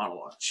love that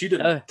monologue. She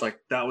did, like,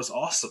 that was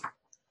awesome.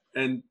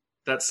 And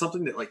that's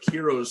something that, like,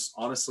 heroes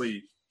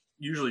honestly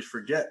usually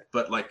forget.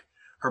 But, like,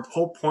 her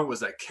whole point was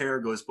that care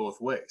goes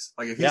both ways.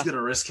 Like, if he's going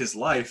to risk his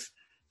life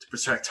to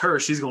protect her,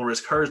 she's going to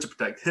risk hers to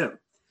protect him.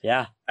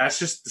 Yeah. That's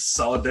just the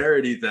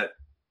solidarity that,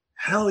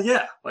 hell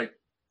yeah. Like,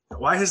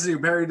 why hasn't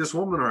he married this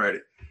woman already?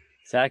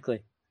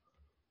 Exactly.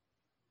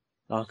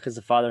 Oh, because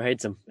the father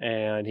hates him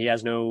and he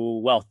has no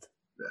wealth.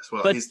 Yes,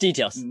 well, but he's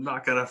details.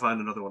 Not gonna find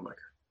another one like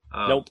her.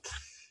 Nope.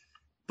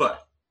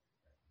 But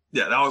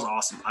yeah, that was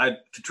awesome.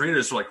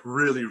 Katrina's like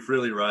really,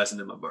 really rising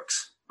in my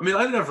books. I mean,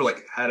 I never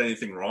like had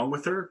anything wrong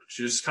with her.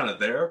 She was just kind of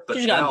there, but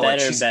she's gotten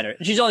better and better.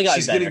 She's only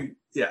gotten better.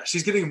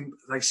 She's getting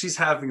like she's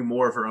having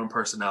more of her own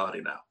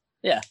personality now.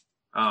 Yeah.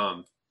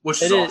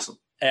 Which is awesome.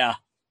 Yeah.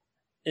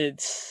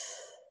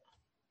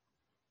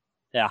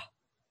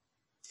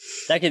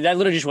 That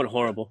literally just went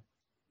horrible.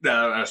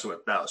 That was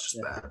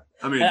just bad.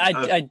 I mean,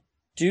 I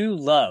do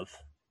love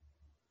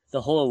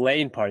the whole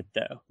Elaine part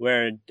though,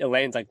 where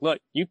Elaine's like, "Look,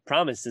 you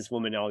promised this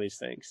woman all these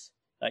things.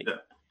 Like,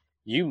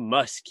 you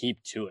must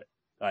keep to it.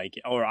 Like,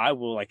 or I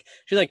will like."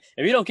 She's like,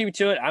 "If you don't keep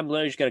to it, I'm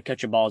literally just gonna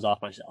cut your balls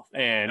off myself."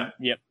 And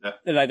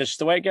and like that's just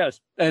the way it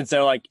goes. And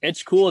so like,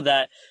 it's cool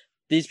that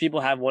these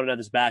people have one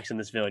another's backs in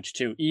this village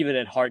too, even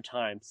at hard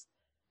times.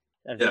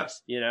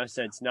 You know,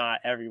 so it's not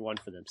everyone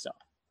for themselves.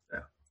 Yeah,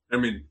 I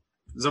mean,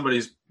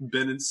 somebody's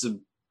been in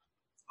some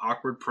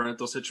awkward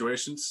parental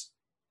situations.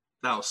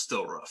 That was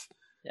still rough.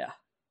 Yeah.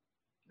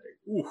 Like,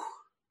 ooh.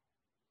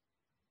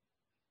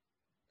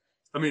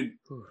 I mean,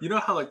 you know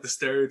how like the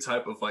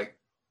stereotype of like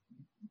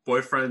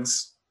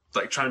boyfriends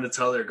like trying to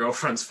tell their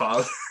girlfriend's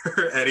father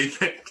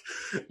anything.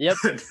 Yep.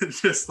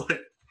 Just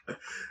like,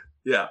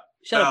 yeah.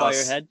 Shut up, all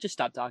your head. Just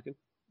stop talking.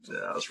 Yeah,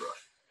 that was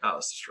rough. That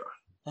was just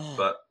rough.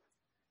 But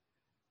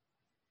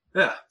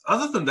yeah,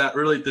 other than that,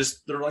 really,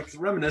 they're like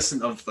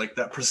reminiscent of like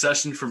that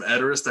procession from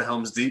Edoras to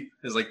Helm's Deep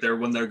is like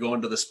when they're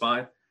going to the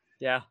spine.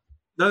 Yeah.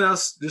 No,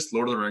 that's just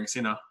Lord of the Rings,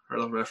 a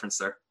little reference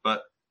there.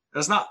 But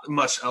there's not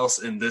much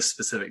else in this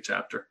specific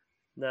chapter.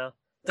 No.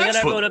 They got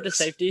everyone up to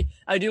safety.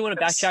 I do want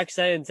to backtrack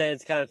and say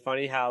it's kind of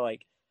funny how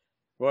like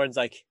Roran's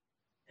like,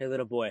 hey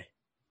little boy,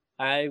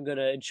 I'm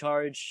gonna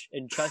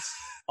entrust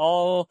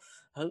all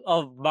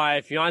of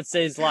my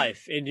fiance's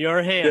life in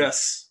your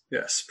hands.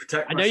 Yes.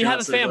 Protect my I know you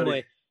have a family,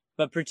 buddy.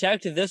 but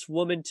protect this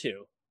woman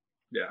too.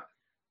 Yeah.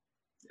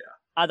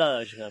 I thought that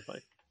was kind of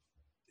funny.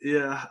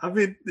 Yeah, I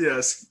mean,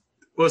 yes.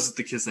 What was it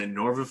the kid's name?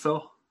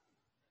 Norville?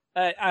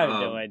 I have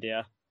no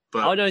idea.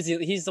 But all I know is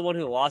he's the one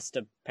who lost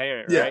a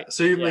parent, yeah, right?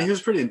 so he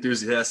was pretty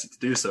enthusiastic to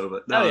do so,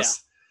 but that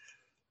was...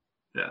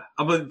 Yeah.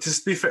 But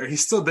just to be fair, he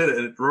still did it,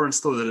 and Roran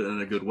still did it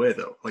in a good way,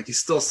 though. Like, he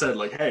still said,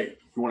 like, hey,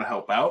 you want to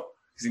help out?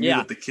 Because he knew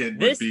that the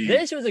kid would be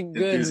This was a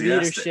good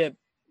leadership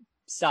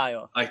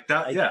style. Like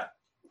that, yeah.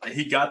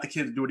 He got the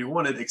kid to do what he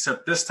wanted,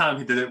 except this time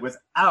he did it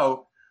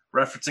without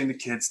referencing the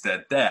kid's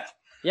dead dad.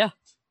 Yeah.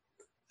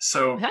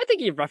 So... I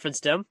think he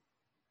referenced him.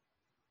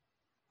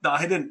 No,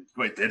 he didn't.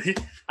 Wait, did he?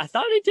 I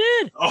thought he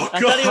did. Oh,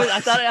 I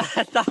God.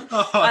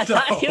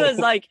 thought he was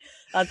like,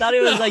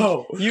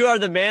 you are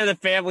the man of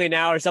the family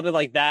now, or something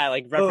like that,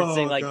 like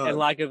referencing in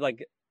lack of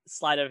like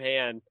sleight of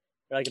hand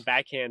or like a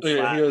backhand.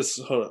 Yeah, he goes,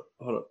 hold up.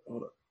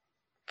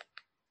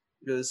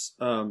 He goes,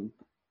 no.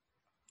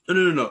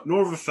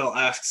 Norvafell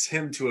asks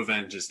him to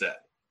avenge his dad.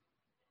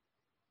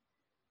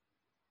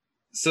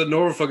 So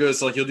Norvafell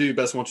goes like, "You'll do your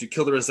best once you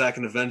kill the Razak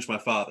and avenge my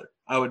father.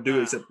 I would do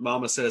it, except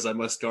Mama says I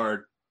must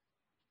guard."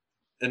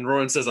 And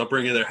Roran says, "I'll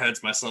bring you their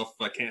heads myself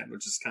if I can,"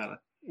 which is kind of...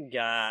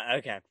 Yeah,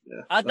 okay.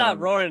 Yeah. I thought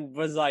Roran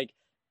was like,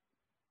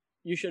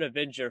 you should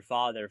avenge your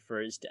father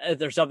first,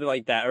 or something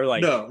like that, or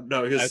like... No,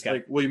 because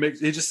like,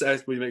 he just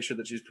asked, will you make sure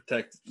that she's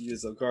protected?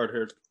 He's a guard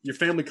her. Your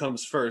family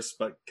comes first,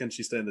 but can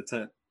she stay in the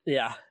tent?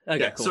 Yeah, okay,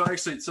 yeah, cool.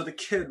 So the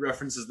kid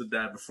references the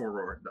dad before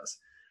Roran does.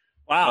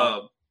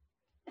 Wow.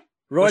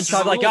 Roran's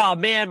probably like, oh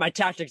man, my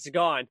tactics are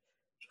gone.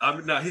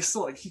 No, he's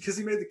still like, because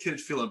he made the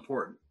kid feel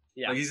important.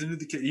 Yeah. Like he knew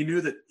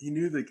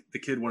the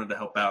kid wanted to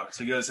help out.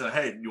 So he goes,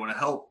 "Hey, you want to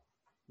help?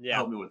 Yeah.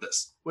 Help me with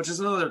this." Which is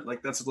another,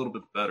 like, that's a little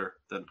bit better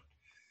than...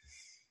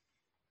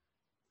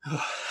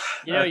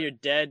 your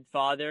dead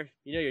father,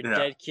 your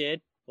dead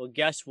kid. Well,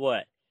 guess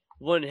what? It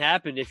wouldn't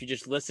happen if you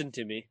just listened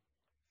to me.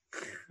 I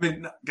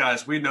mean,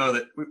 guys, we know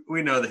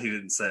that he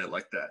didn't say it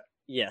like that.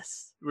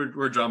 Yes.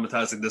 We're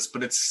dramatizing this,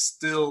 but it's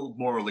still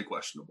morally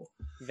questionable.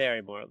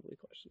 Very morally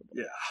questionable.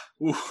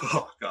 Yeah. Ooh,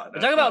 oh God.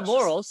 We're talking about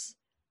morals.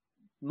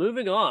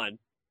 Moving on.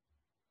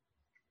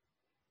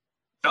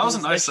 That was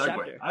a nice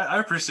segue. I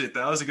appreciate that.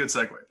 That was a good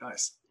segue.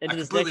 Nice. I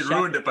completely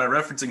ruined it by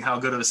referencing how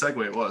good of a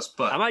segue it was,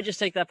 but... I might just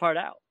take that part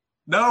out.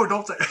 No,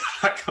 don't take...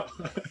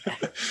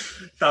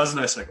 That was a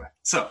nice segue.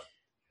 So,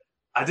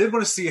 I did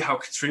want to see how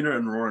Katrina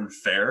and Roran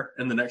fare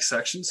in the next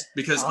sections,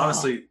 because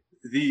honestly,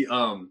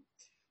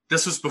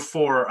 this was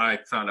before I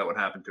found out what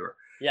happened to her.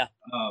 Yeah.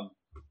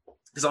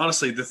 Because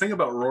honestly, the thing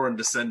about Roran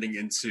descending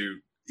into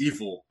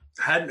evil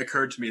hadn't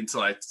occurred to me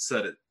until I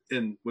said it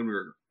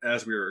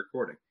as we were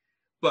recording.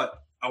 But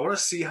I want to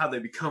see how they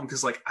become,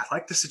 because like I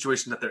like the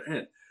situation that they're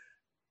in.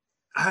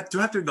 I do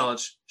have to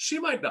acknowledge she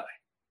might die,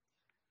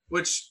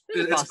 which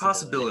it's a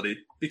possibility,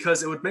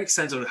 because it would make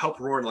sense. It would help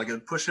Roran, like it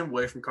would push him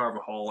away from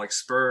Carvajal, like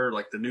spur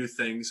like the new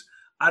things.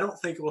 I don't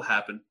think it will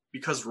happen,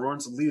 because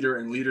Roran's a leader,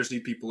 and leaders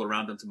need people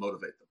around him to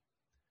motivate them.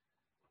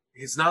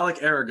 He's not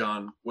like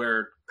Aragon,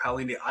 where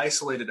Paolini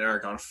isolated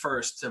Aragon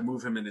first to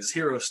move him in his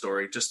hero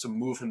story, just to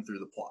move him through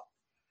the plot.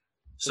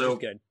 So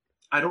good.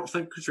 I don't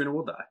think Katrina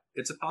will die.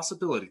 It's a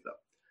possibility, though.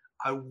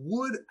 I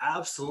would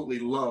absolutely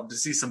love to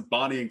see some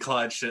Bonnie and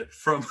Clyde shit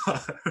from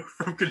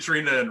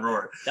Katrina and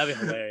Roran. That'd be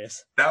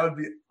hilarious. That would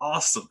be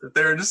awesome. If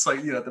they're just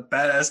like, the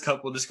badass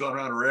couple just going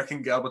around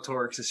wrecking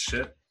Galbatorix's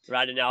shit.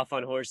 Riding off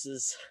on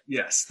horses.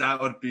 Yes, that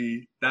would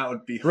be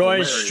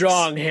Roran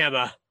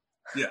Stronghammer.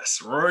 Yes,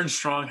 Roran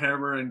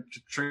Stronghammer and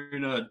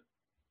Katrina.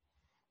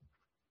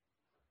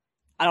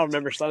 I don't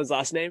remember Sloane's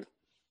last name.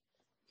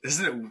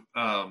 Isn't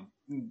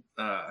it?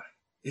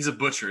 He's a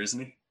butcher, isn't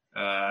he?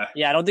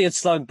 Yeah, I don't think it's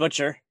Sloan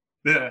Butcher.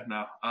 Yeah,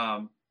 no.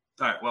 All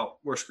right, well,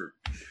 we're screwed.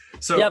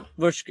 So, yep,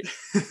 we're screwed.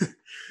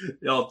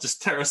 Y'all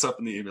just tear us up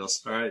in the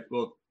emails. All right,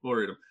 we'll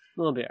read them.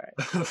 We'll be all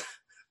right.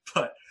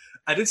 But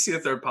I did see a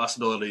third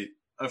possibility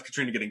of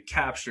Katrina getting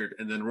captured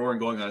and then Roran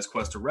going on his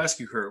quest to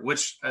rescue her,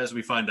 which, as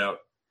we find out,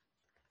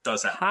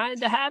 does happen.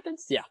 Kinda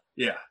happens? Yeah.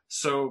 Yeah.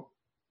 So,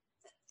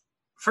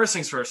 first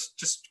things first,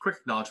 just quick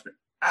acknowledgement.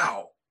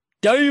 Ow.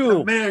 Damn!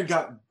 That man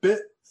got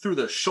bit through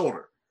the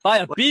shoulder. By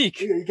a beak.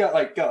 He got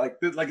like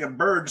a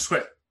bird just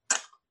went.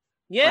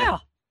 Yeah.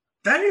 Like,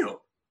 damn.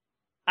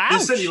 Ouch.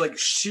 Instead, he like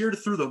sheared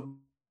through the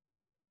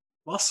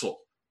muscle.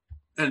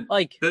 And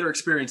like bitter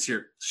experience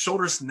here.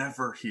 Shoulders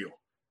never heal.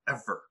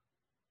 Ever.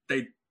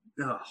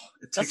 Oh,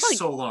 it That's takes like-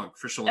 so long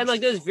for Shoulder. And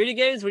like those video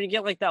games when you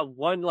get like that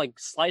one like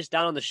slice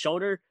down on the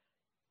shoulder,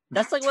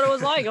 that's like what it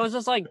was like. It was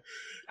just like,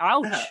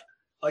 ouch. Yeah.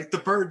 Like the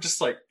bird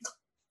just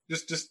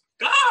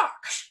ah!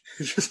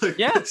 just like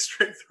Yeah. went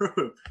straight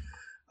through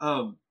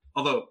him.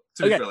 Although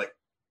to be Okay. fair, like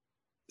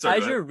sorry,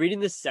 As go you're ahead. reading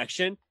this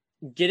section,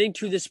 getting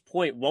to this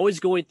point, what was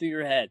going through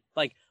your head?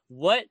 Like,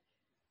 what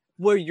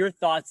were your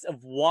thoughts of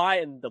why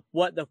and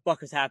what the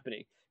fuck is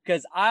happening?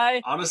 Because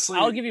Honestly,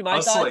 I'll give you I my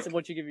was thoughts like, and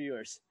what you give you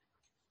yours.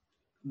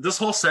 this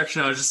whole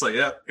section, I was just like,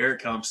 yep, here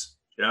it comes.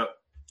 Yep,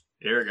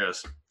 here it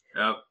goes.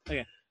 Yep.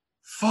 Okay.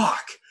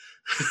 Fuck.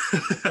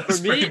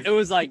 For me, it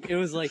was like,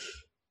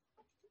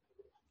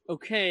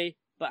 okay,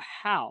 but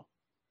how?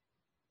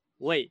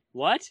 Wait,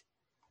 what?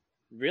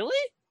 Really?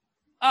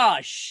 Ah,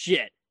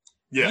 shit.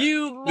 yeah.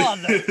 You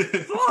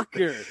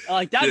motherfucker.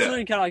 Like, that's Yeah.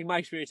 really kind of like my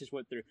experiences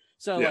went through.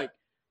 So, Yeah. like,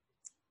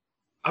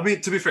 I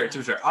mean, to be fair,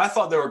 I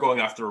thought they were going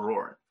after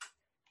Auroran.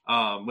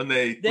 When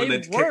they They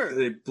were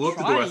they blew up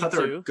the door, I thought they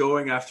trying were to.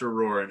 going after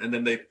Auroran, and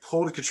then they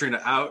pulled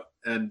Katrina out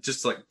and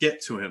just like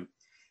get to him.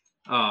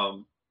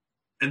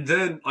 And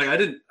then like I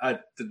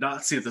did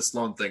not see this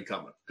lone thing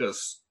coming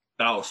because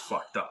that was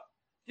fucked up.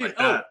 dude, Like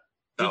that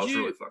did was you-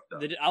 really fucked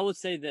up. I would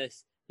say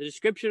this. The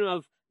description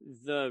of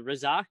the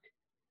Razak,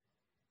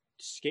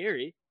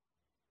 scary.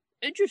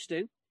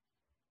 Interesting.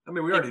 I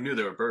mean, we already knew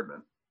they were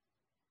Birdmen.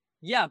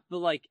 Yeah, but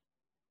like,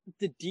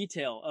 the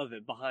detail of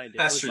it behind it.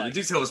 That's was true. Like,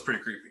 The detail was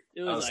pretty creepy.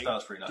 it That was was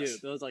like, pretty nice.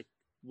 dude, it was like,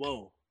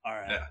 whoa,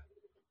 alright. Yeah.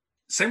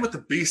 Same with the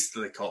beasts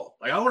that they call.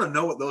 Like I want to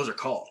know what those are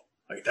called.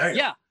 Like damn.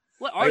 Yeah,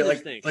 what are like,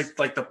 those things?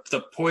 like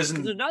the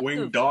poison They're not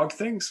winged the- dog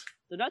things.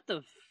 They're not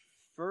the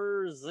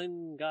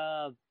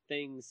Furzinga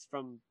things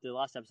from the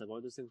last episode. What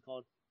are those things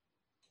called?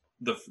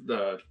 The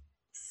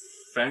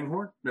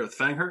Fanghorn? No, the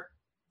Fangher?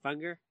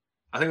 Funger?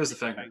 I think it was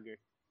the Fangher. Funger.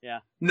 Yeah.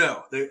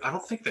 No, I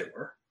don't think they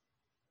were.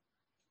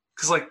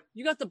 Cause like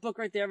You got the book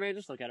right there, man.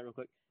 Just look at it real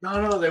quick.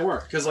 no, they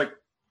weren't. Cause like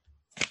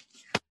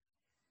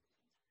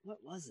What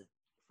was it?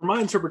 from my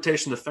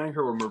interpretation, the Fangher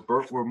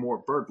were more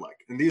bird-like,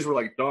 and these were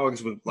like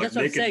dogs with like That's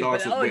what I'm naked saying.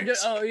 dogs But, with wings.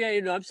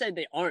 yeah, I'm saying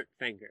they aren't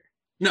Fanger.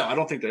 No, I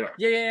don't think they are.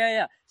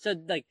 Yeah. So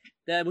like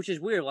that, which is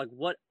weird. Like,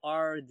 what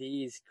are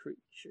these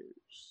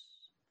creatures?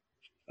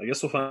 I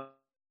guess we'll find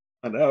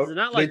out. They're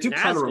not They like do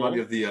kind of remind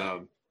me Nazgul. of the.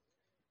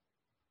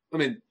 I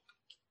mean,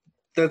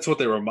 that's what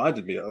they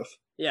reminded me of.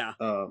 Yeah.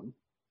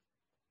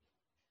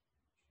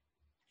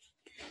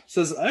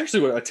 Says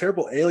actually, what a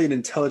terrible alien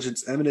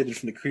intelligence emanated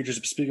from the creatures.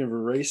 Speaking of a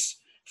race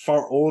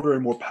far older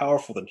and more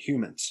powerful than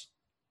humans,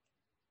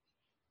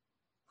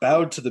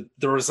 bowed to the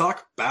Razak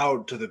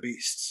bowed to the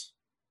beasts.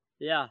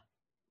 Yeah.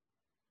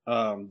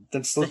 Then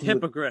The slipped into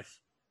hippogriff.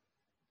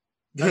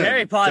 The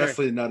Harry Potter.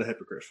 Definitely not a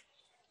hippogriff.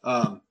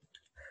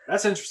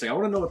 That's interesting. I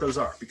want to know what those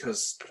are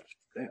because,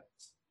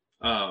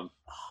 damn.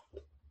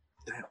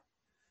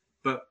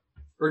 But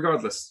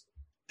regardless,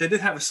 they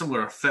did have a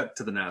similar effect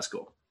to the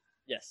Nazgul.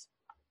 Yes.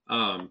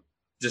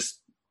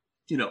 Just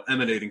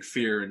emanating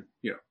fear and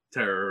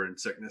terror and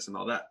sickness and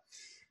all that.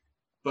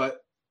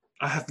 But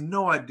I have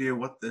no idea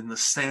what in the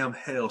Sam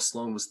Hale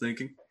Sloan was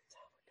thinking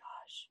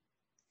Gosh.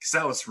 because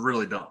that was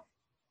really dumb.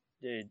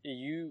 Dude,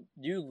 you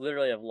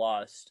literally have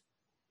lost.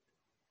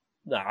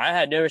 No, I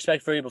had no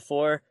respect for you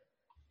before,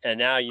 and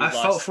now you I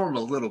lost. felt for him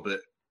a little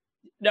bit.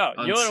 No,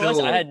 you know what it was?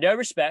 until- I had no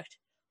respect.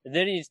 And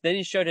then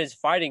he showed his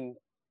fighting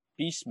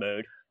beast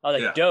mode. I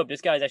was like, Yeah. dope,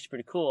 this guy's actually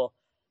pretty cool.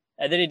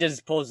 And then he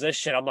pulls this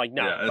shit. I'm like,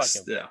 no, Yeah, fuck it's-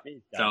 him. yeah.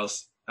 He's That done.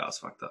 was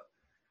fucked up.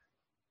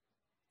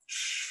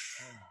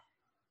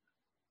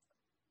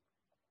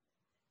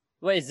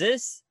 Wait, is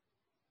this?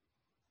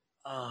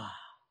 Ah.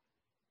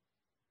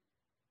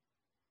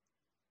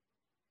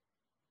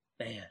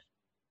 Man.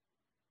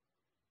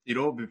 You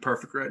know what would be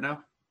perfect right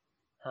now?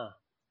 Huh.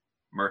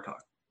 Murtaugh.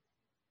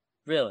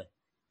 Really?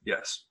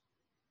 Yes.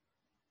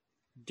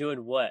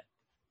 Doing what?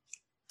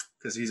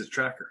 Because he's a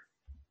tracker.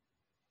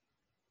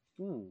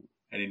 Hmm.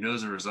 And he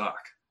knows a Razak.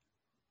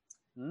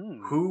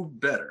 Hmm. Who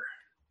better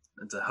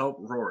than to help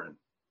Roran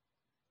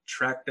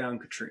track down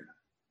Katrina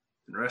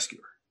and rescue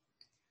her?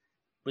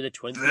 With the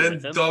twins Then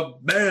with him?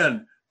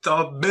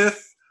 the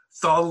myth,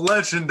 the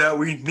legend that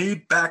we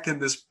need back in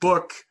this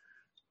book,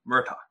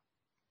 Murtaugh,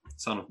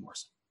 son of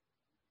Morrison.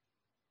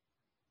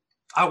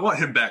 I want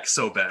him back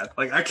so bad.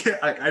 Like I can't.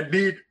 I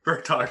need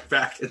Murtaugh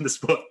back in this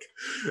book.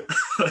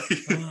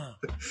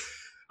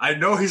 I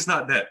know he's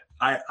not dead.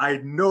 I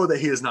know that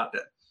he is not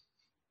dead.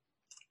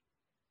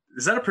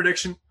 Is that a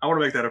prediction? I want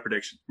to make that a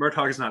prediction.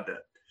 Murtaugh is not dead.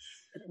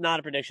 Not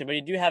a prediction, but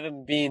you do have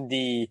him being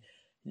the.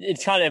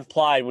 It's kind of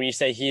implied when you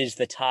say he is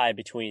the tie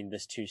between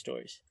these two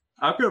stories.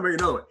 I'm gonna make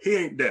another one. He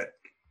ain't dead.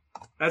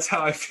 That's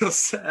how I feel.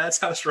 That's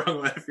how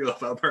strongly I feel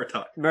about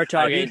Murtaugh.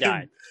 Murtaugh need ain't him-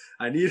 died.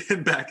 I need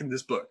him back in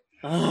this book.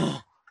 That's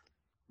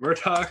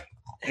Murtaugh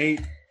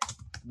ain't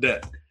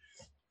dead.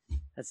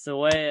 the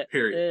way it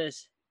Period.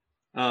 is.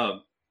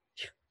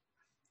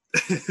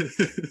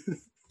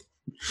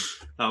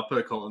 I'll put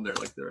a colon there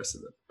like the rest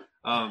of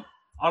them.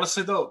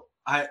 Honestly, though,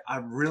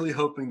 I'm really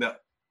hoping that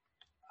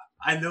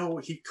I know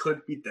he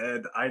could be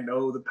dead. I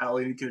know the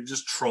Paladin could have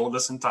just trolled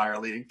us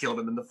entirely and killed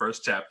him in the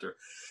first chapter.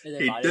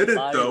 He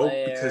didn't, though,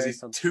 because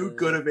he's too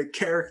good of a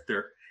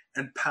character,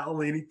 and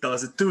Paolini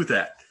doesn't do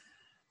that.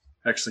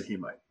 Actually, he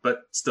might,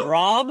 but still.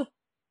 Braum?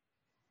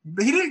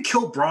 He didn't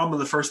kill Braum in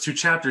the first 2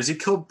 chapters. He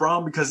killed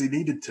Braum because he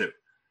needed to.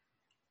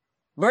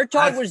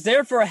 Murtaugh was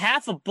there for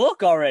half a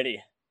book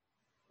already.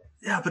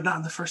 Yeah, but not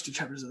in the first 2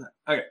 chapters of that.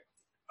 Okay.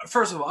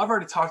 First of all, I've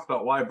already talked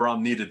about why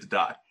Braum needed to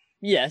die.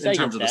 Yes, in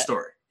terms of the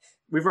story.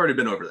 We've already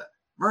been over that.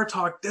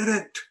 Murtaugh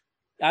didn't.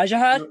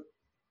 Ajahad?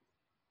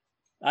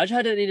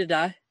 Ajahad didn't need to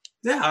die.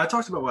 Yeah, I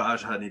talked about why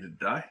Ajahad needed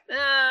to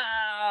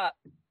die.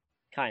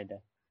 Kinda.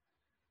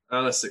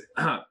 Let's see.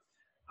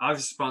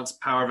 Obvious response,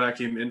 power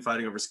vacuum,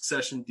 infighting over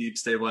succession, deep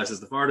stabilizes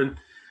the Varden,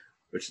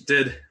 which it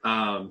did.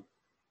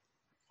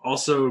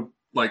 Also,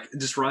 like,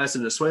 just Rhys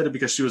and Asueda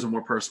because she was a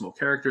more personal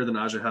character than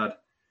Ajahad.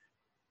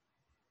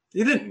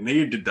 He didn't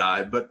need to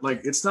die, but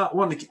like it's not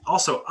one.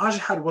 Also,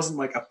 Ajahad wasn't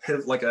like a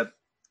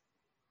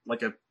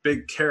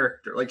big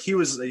character. Like he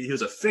was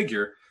a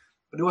figure,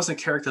 but he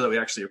wasn't a character that we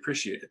actually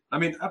appreciated. I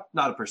mean,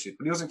 not appreciated,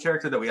 but he wasn't a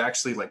character that we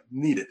actually like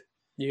needed.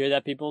 You hear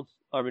that, people?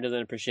 Army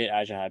doesn't appreciate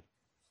Ajahad.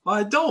 Well,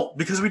 I don't,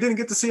 because we didn't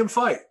get to see him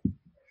fight.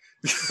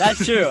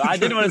 That's true. I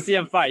didn't want to see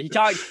him fight.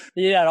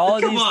 He had all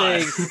of these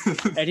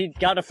things, and he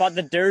got to fight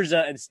the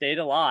Durza and stayed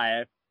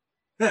alive.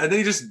 Yeah, and then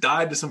he just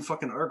died to some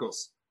fucking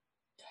Urgles.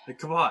 Like,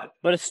 come on.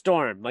 But a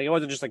storm. Like, it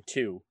wasn't just like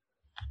 2.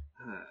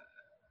 It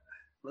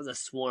was a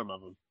swarm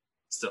of them.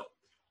 Still.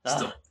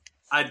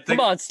 I think, come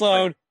on,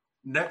 Sloan. Like,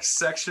 next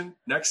section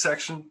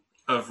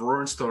of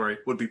Roran's story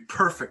would be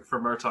perfect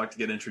for Murtaugh to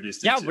get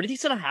introduced into. Yeah, what do you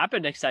think's going to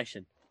happen next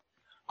section?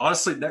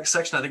 Honestly, next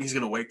section, I think he's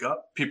going to wake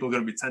up. People are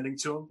going to be tending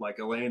to him, like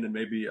Elaine and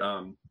maybe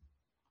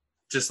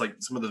just like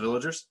some of the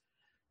villagers.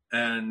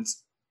 And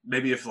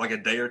maybe if like a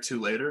day or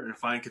 2 later and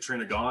find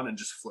Katrina gone and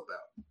just flip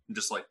out. And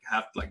just like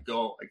have to like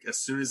go, like as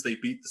soon as they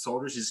beat the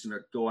soldiers, he's going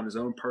to go on his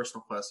own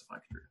personal quest to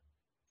find Katrina.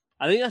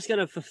 I think that's going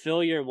to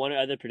fulfill your one or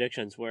other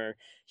predictions where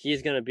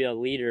he's going to be a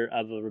leader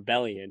of a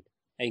rebellion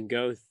and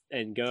go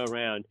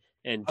around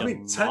and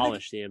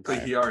demolish the Empire.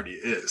 He already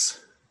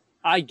is.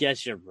 I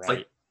guess you're right.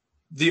 Like,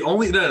 the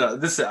only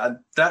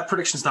that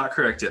prediction's not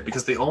correct yet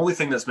because the only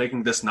thing that's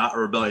making this not a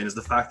rebellion is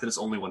the fact that it's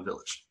only one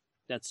village.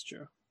 That's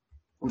true.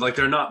 Like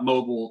they're not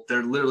mobile. They're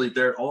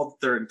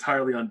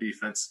entirely on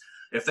defense.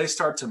 If they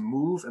start to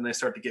move and they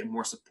start to get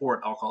more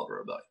support, I'll call it a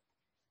rebellion.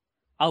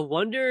 I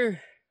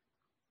wonder.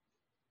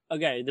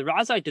 Okay, the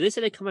Razak, did they say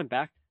they're coming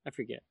back? I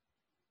forget.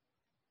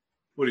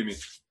 What do you mean?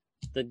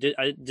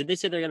 Did they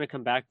say they're going to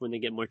come back when they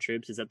get more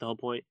troops? Is that the whole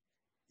point?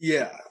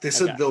 Yeah, they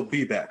said they'll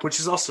be back, which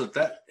is also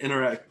that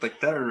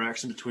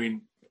interaction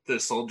between the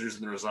soldiers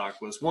and the Razak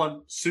was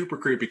 1, super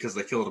creepy because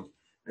they killed him,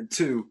 and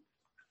 2,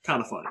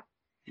 kind of funny.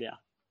 Yeah.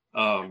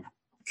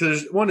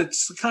 Because 1,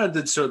 it's kind of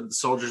did show that the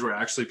soldiers were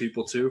actually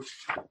people too.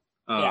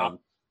 Even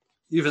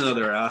though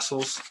they're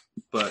assholes,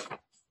 but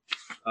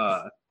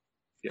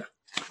yeah,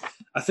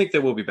 I think they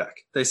will be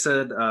back. They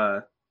said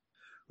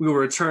we will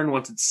return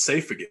once it's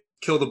safe again.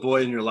 Kill the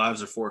boy and your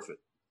lives are forfait.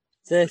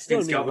 So they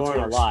still need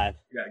Roran alive.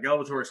 Yeah,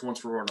 Galbatorix wants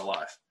Roran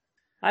alive.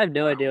 I have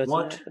no idea what's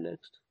going to happen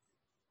next.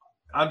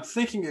 I'm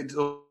thinking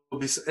it'll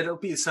be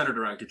centered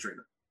around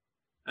Katrina,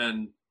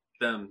 and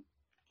them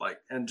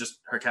and just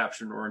her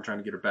capture and Roran trying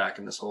to get her back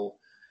in this whole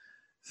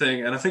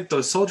thing. And I think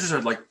those soldiers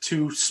are like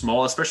too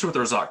small, especially with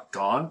the Razak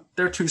gone.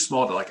 They're too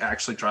small to like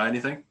actually try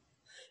anything.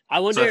 I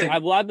wonder. So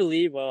I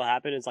believe what will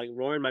happen is like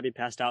Roran might be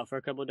passed out for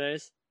a couple of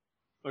days,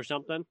 or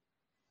something,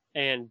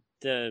 and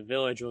the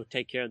village will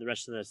take care of the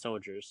rest of the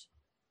soldiers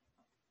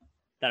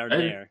that are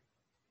there.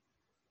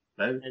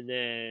 Maybe. And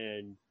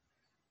then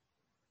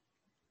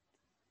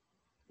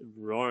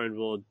Roran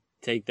will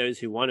take those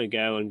who want to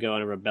go and go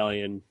on a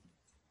rebellion.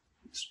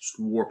 It's just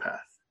warpath.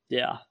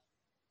 Yeah.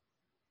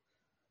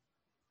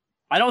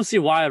 I don't see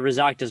why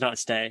Razak does not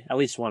stay. At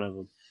least one of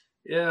them.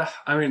 Yeah,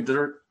 I mean,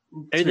 the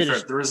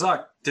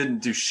Razak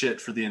didn't do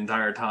shit for the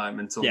entire time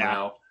until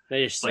now.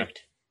 They just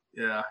sucked.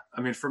 Yeah,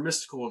 I mean, for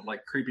mystical,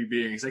 like, creepy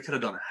beings, they could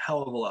have done a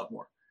hell of a lot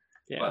more.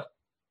 Yeah. But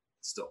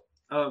still.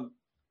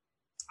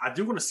 I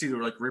do want to see the,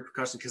 like,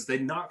 repercussions, because they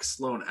knock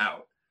Sloan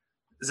out.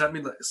 Does that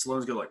mean, like,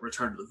 Sloan's going to, like,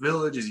 return to the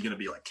village? Is he going to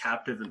be, like,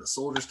 captive in the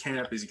soldiers'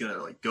 camp? Is he going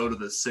to, like, go to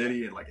the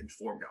city and, like,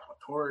 inform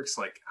Galbatorix?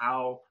 Like,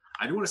 how...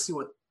 I do want to see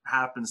what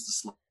happens to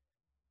Sloan.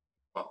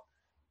 Well,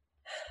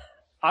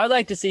 I'd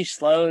like to see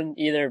Sloan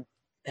either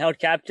held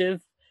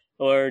captive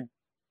or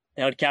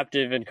held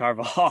captive in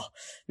Carvajal.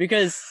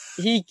 Because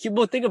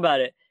well, think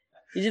about it.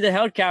 He's either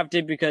held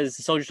captive because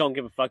the soldiers don't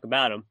give a fuck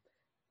about him,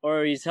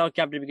 or he's held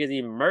captive because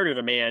he murdered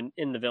a man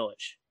in the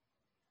village.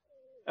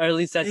 Or at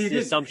least that's the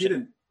assumption. He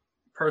didn't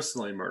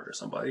personally murder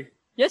somebody.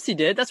 Yes, he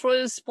did. That's what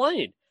it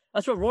explained.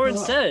 That's what Roran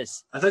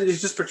says. I thought he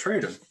just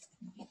betrayed him.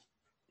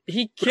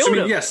 He killed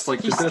him. Yes,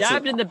 like he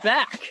stabbed in the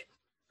back.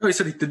 No, he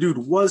said the dude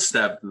was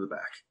stabbed in the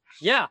back.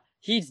 Yeah,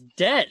 he's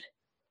dead.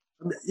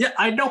 Yeah,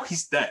 I know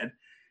he's dead.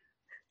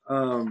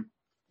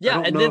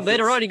 Yeah, and then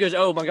later on he goes,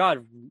 "Oh my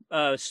God,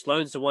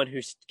 Sloan's the one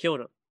who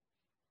killed him."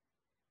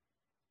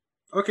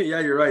 Okay, yeah,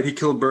 you're right. He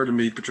killed Bird and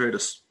he betrayed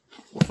us.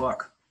 Well,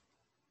 fuck.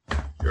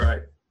 You're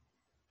right.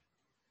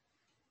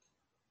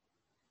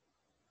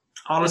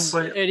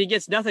 Honestly, and he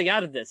gets nothing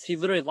out of this. He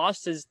literally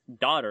lost his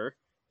daughter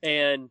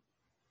and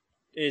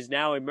is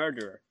now a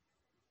murderer.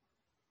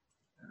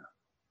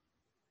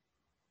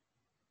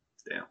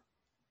 Damn.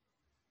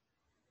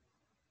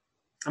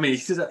 I mean,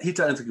 he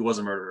technically was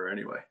a murderer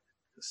anyway.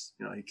 Because,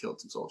 he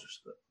killed some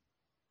soldiers. But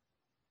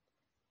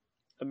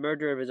a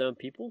murderer of his own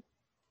people?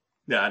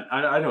 Yeah,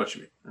 I know what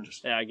you mean.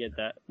 Yeah, I get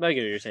that. I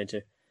get what you're saying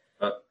too.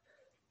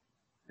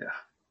 Yeah.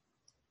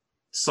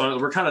 So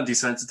we're kind of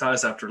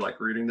desensitized after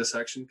reading this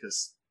section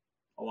because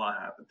a lot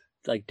happened.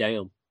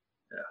 Damn.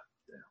 Yeah,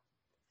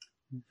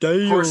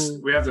 damn. Of course,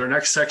 we have their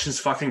next section's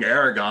fucking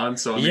Aragon.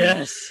 So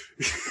yes.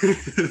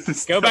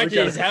 Go back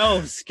to his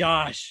house.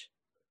 Gosh.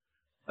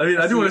 I mean,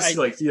 I do want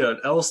to see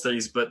L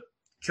studies, but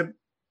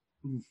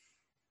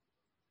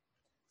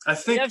I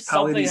think have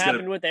something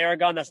happen with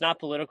Aragon that's not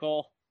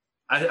political.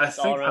 I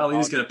think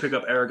Paolini's going to pick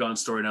up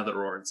Aragon's story now that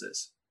Roran's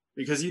is.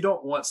 Because you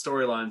don't want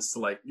storylines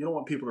to you don't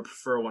want people to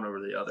prefer one over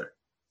the other.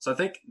 So I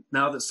think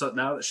now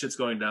that shit's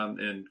going down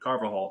in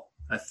Carvajal,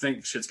 I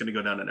think shit's going to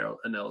go down in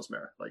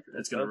Ellesmere.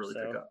 It's going to really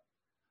pick up.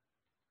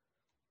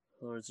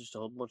 Or it's just a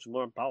whole bunch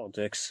more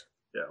politics.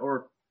 Yeah,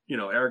 or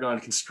Aragon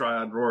can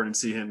stride Roran and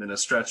see him in a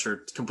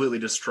stretcher, completely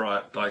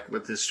distraught,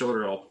 with his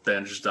shoulder all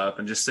bandaged up,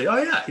 and just say, "Oh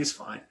yeah, he's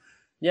fine."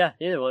 Yeah,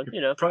 either one.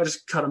 Probably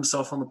just cut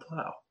himself on the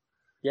plow.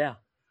 Yeah.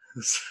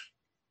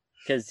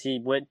 Because he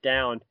went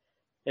down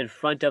in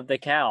front of the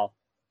cow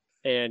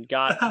and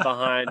got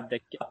behind the...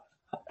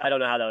 I don't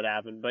know how that would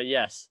happen, but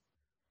yes.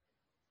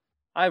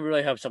 I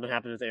really hope something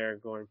happens with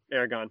Aragorn.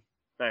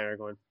 Not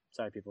Aragorn.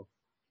 Sorry, people.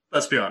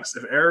 Let's be honest.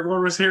 If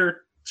Aragorn was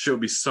here, shit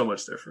would be so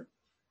much different.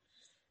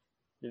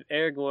 If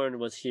Aragorn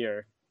was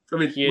here... I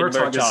mean, he and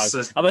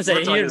Murtaugh. I'm going to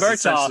say he and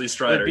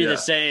Murtaugh would be the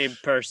same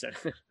person.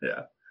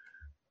 Yeah.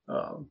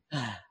 All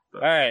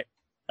right.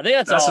 I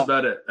think that's all.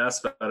 About it.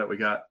 That's about it. We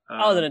got.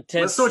 That was an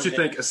intense. Let's know what you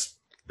think.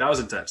 That was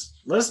intense.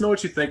 Let us know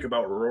what you think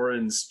about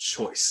Roran's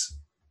choice.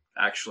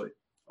 Actually,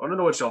 I want to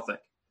know what y'all think.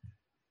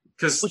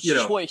 Because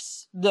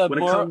choice, the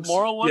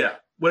moral one. Yeah,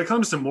 when it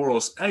comes to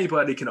morals,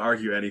 anybody can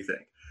argue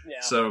anything.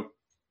 Yeah. So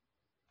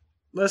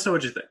let us know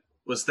what you think.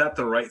 Was that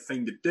the right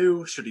thing to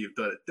do? Should he have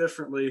done it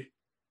differently?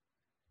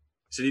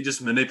 Should he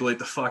just manipulate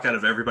the fuck out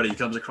of everybody he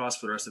comes across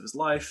for the rest of his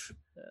life?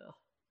 Yeah.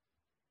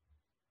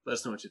 Let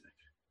us know what you think.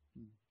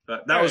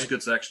 But that was a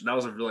good section. That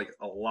was a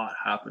lot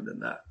happened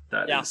in that.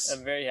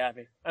 I'm very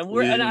happy.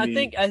 And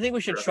I think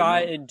we should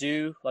try and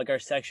do our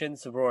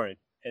sections of Roran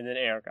and then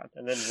Aragon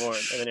and then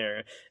Roran and then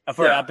Aragon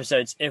for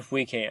episodes if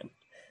we can.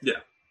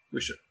 Yeah,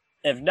 we should.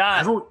 If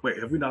not,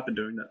 have we not been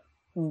doing that?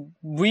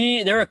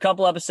 There were a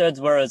couple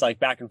episodes where it was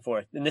back and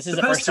forth, and this is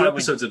the first time. Two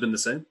episodes have been the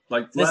same.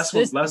 Last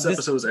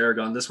episode was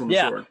Aragon. This one was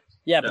Roran.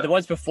 Yeah, but the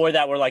ones before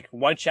that were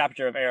one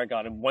chapter of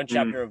Aragon and one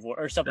chapter of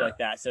or something like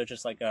that. So it's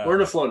just we're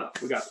in a flow now.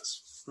 We got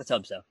this. Let's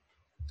hope so.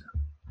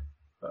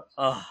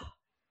 All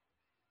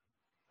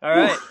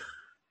right.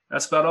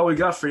 That's about all we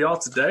got for y'all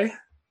today.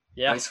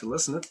 Yeah. Thanks for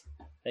listening.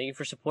 Thank you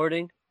for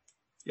supporting.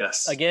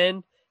 Yes.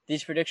 Again,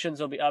 these predictions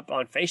will be up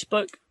on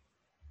Facebook.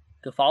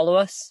 Go follow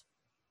us.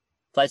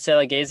 Flight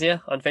Sailor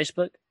Gazia on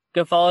Facebook.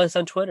 Go follow us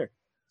on Twitter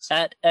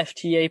at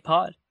FTA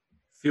Pod.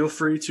 Feel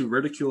free to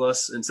ridicule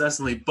us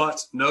incessantly,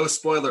 but no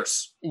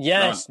spoilers.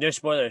 Yes, no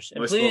spoilers.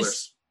 And no please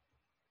spoilers.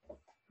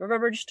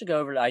 Remember just to go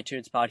over to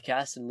iTunes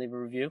Podcast and leave a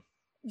review.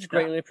 Just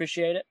greatly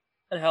appreciate it.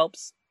 It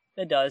helps.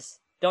 It does.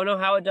 Don't know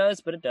how it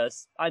does, but it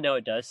does. I know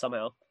it does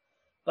somehow.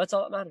 But that's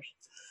all that matters.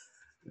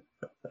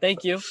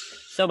 Thank you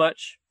so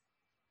much,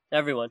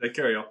 everyone. Take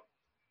care, y'all.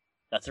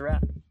 That's a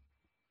wrap.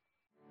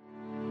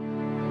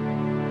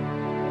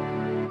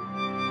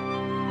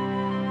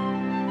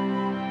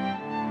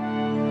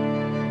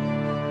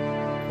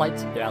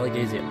 Flights to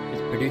Allegazia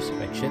is produced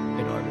by Chip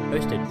and Armin,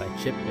 hosted by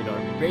Chip and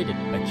Armin, rated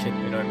by Chip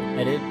and Armin,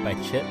 edited by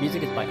Chip.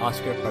 Music is by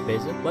Oscar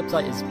Barbeza.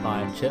 Website is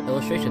by Chip.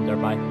 Illustrations are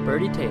by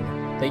Birdie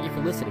Taylor. Thank you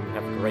for listening and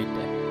have a great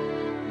day.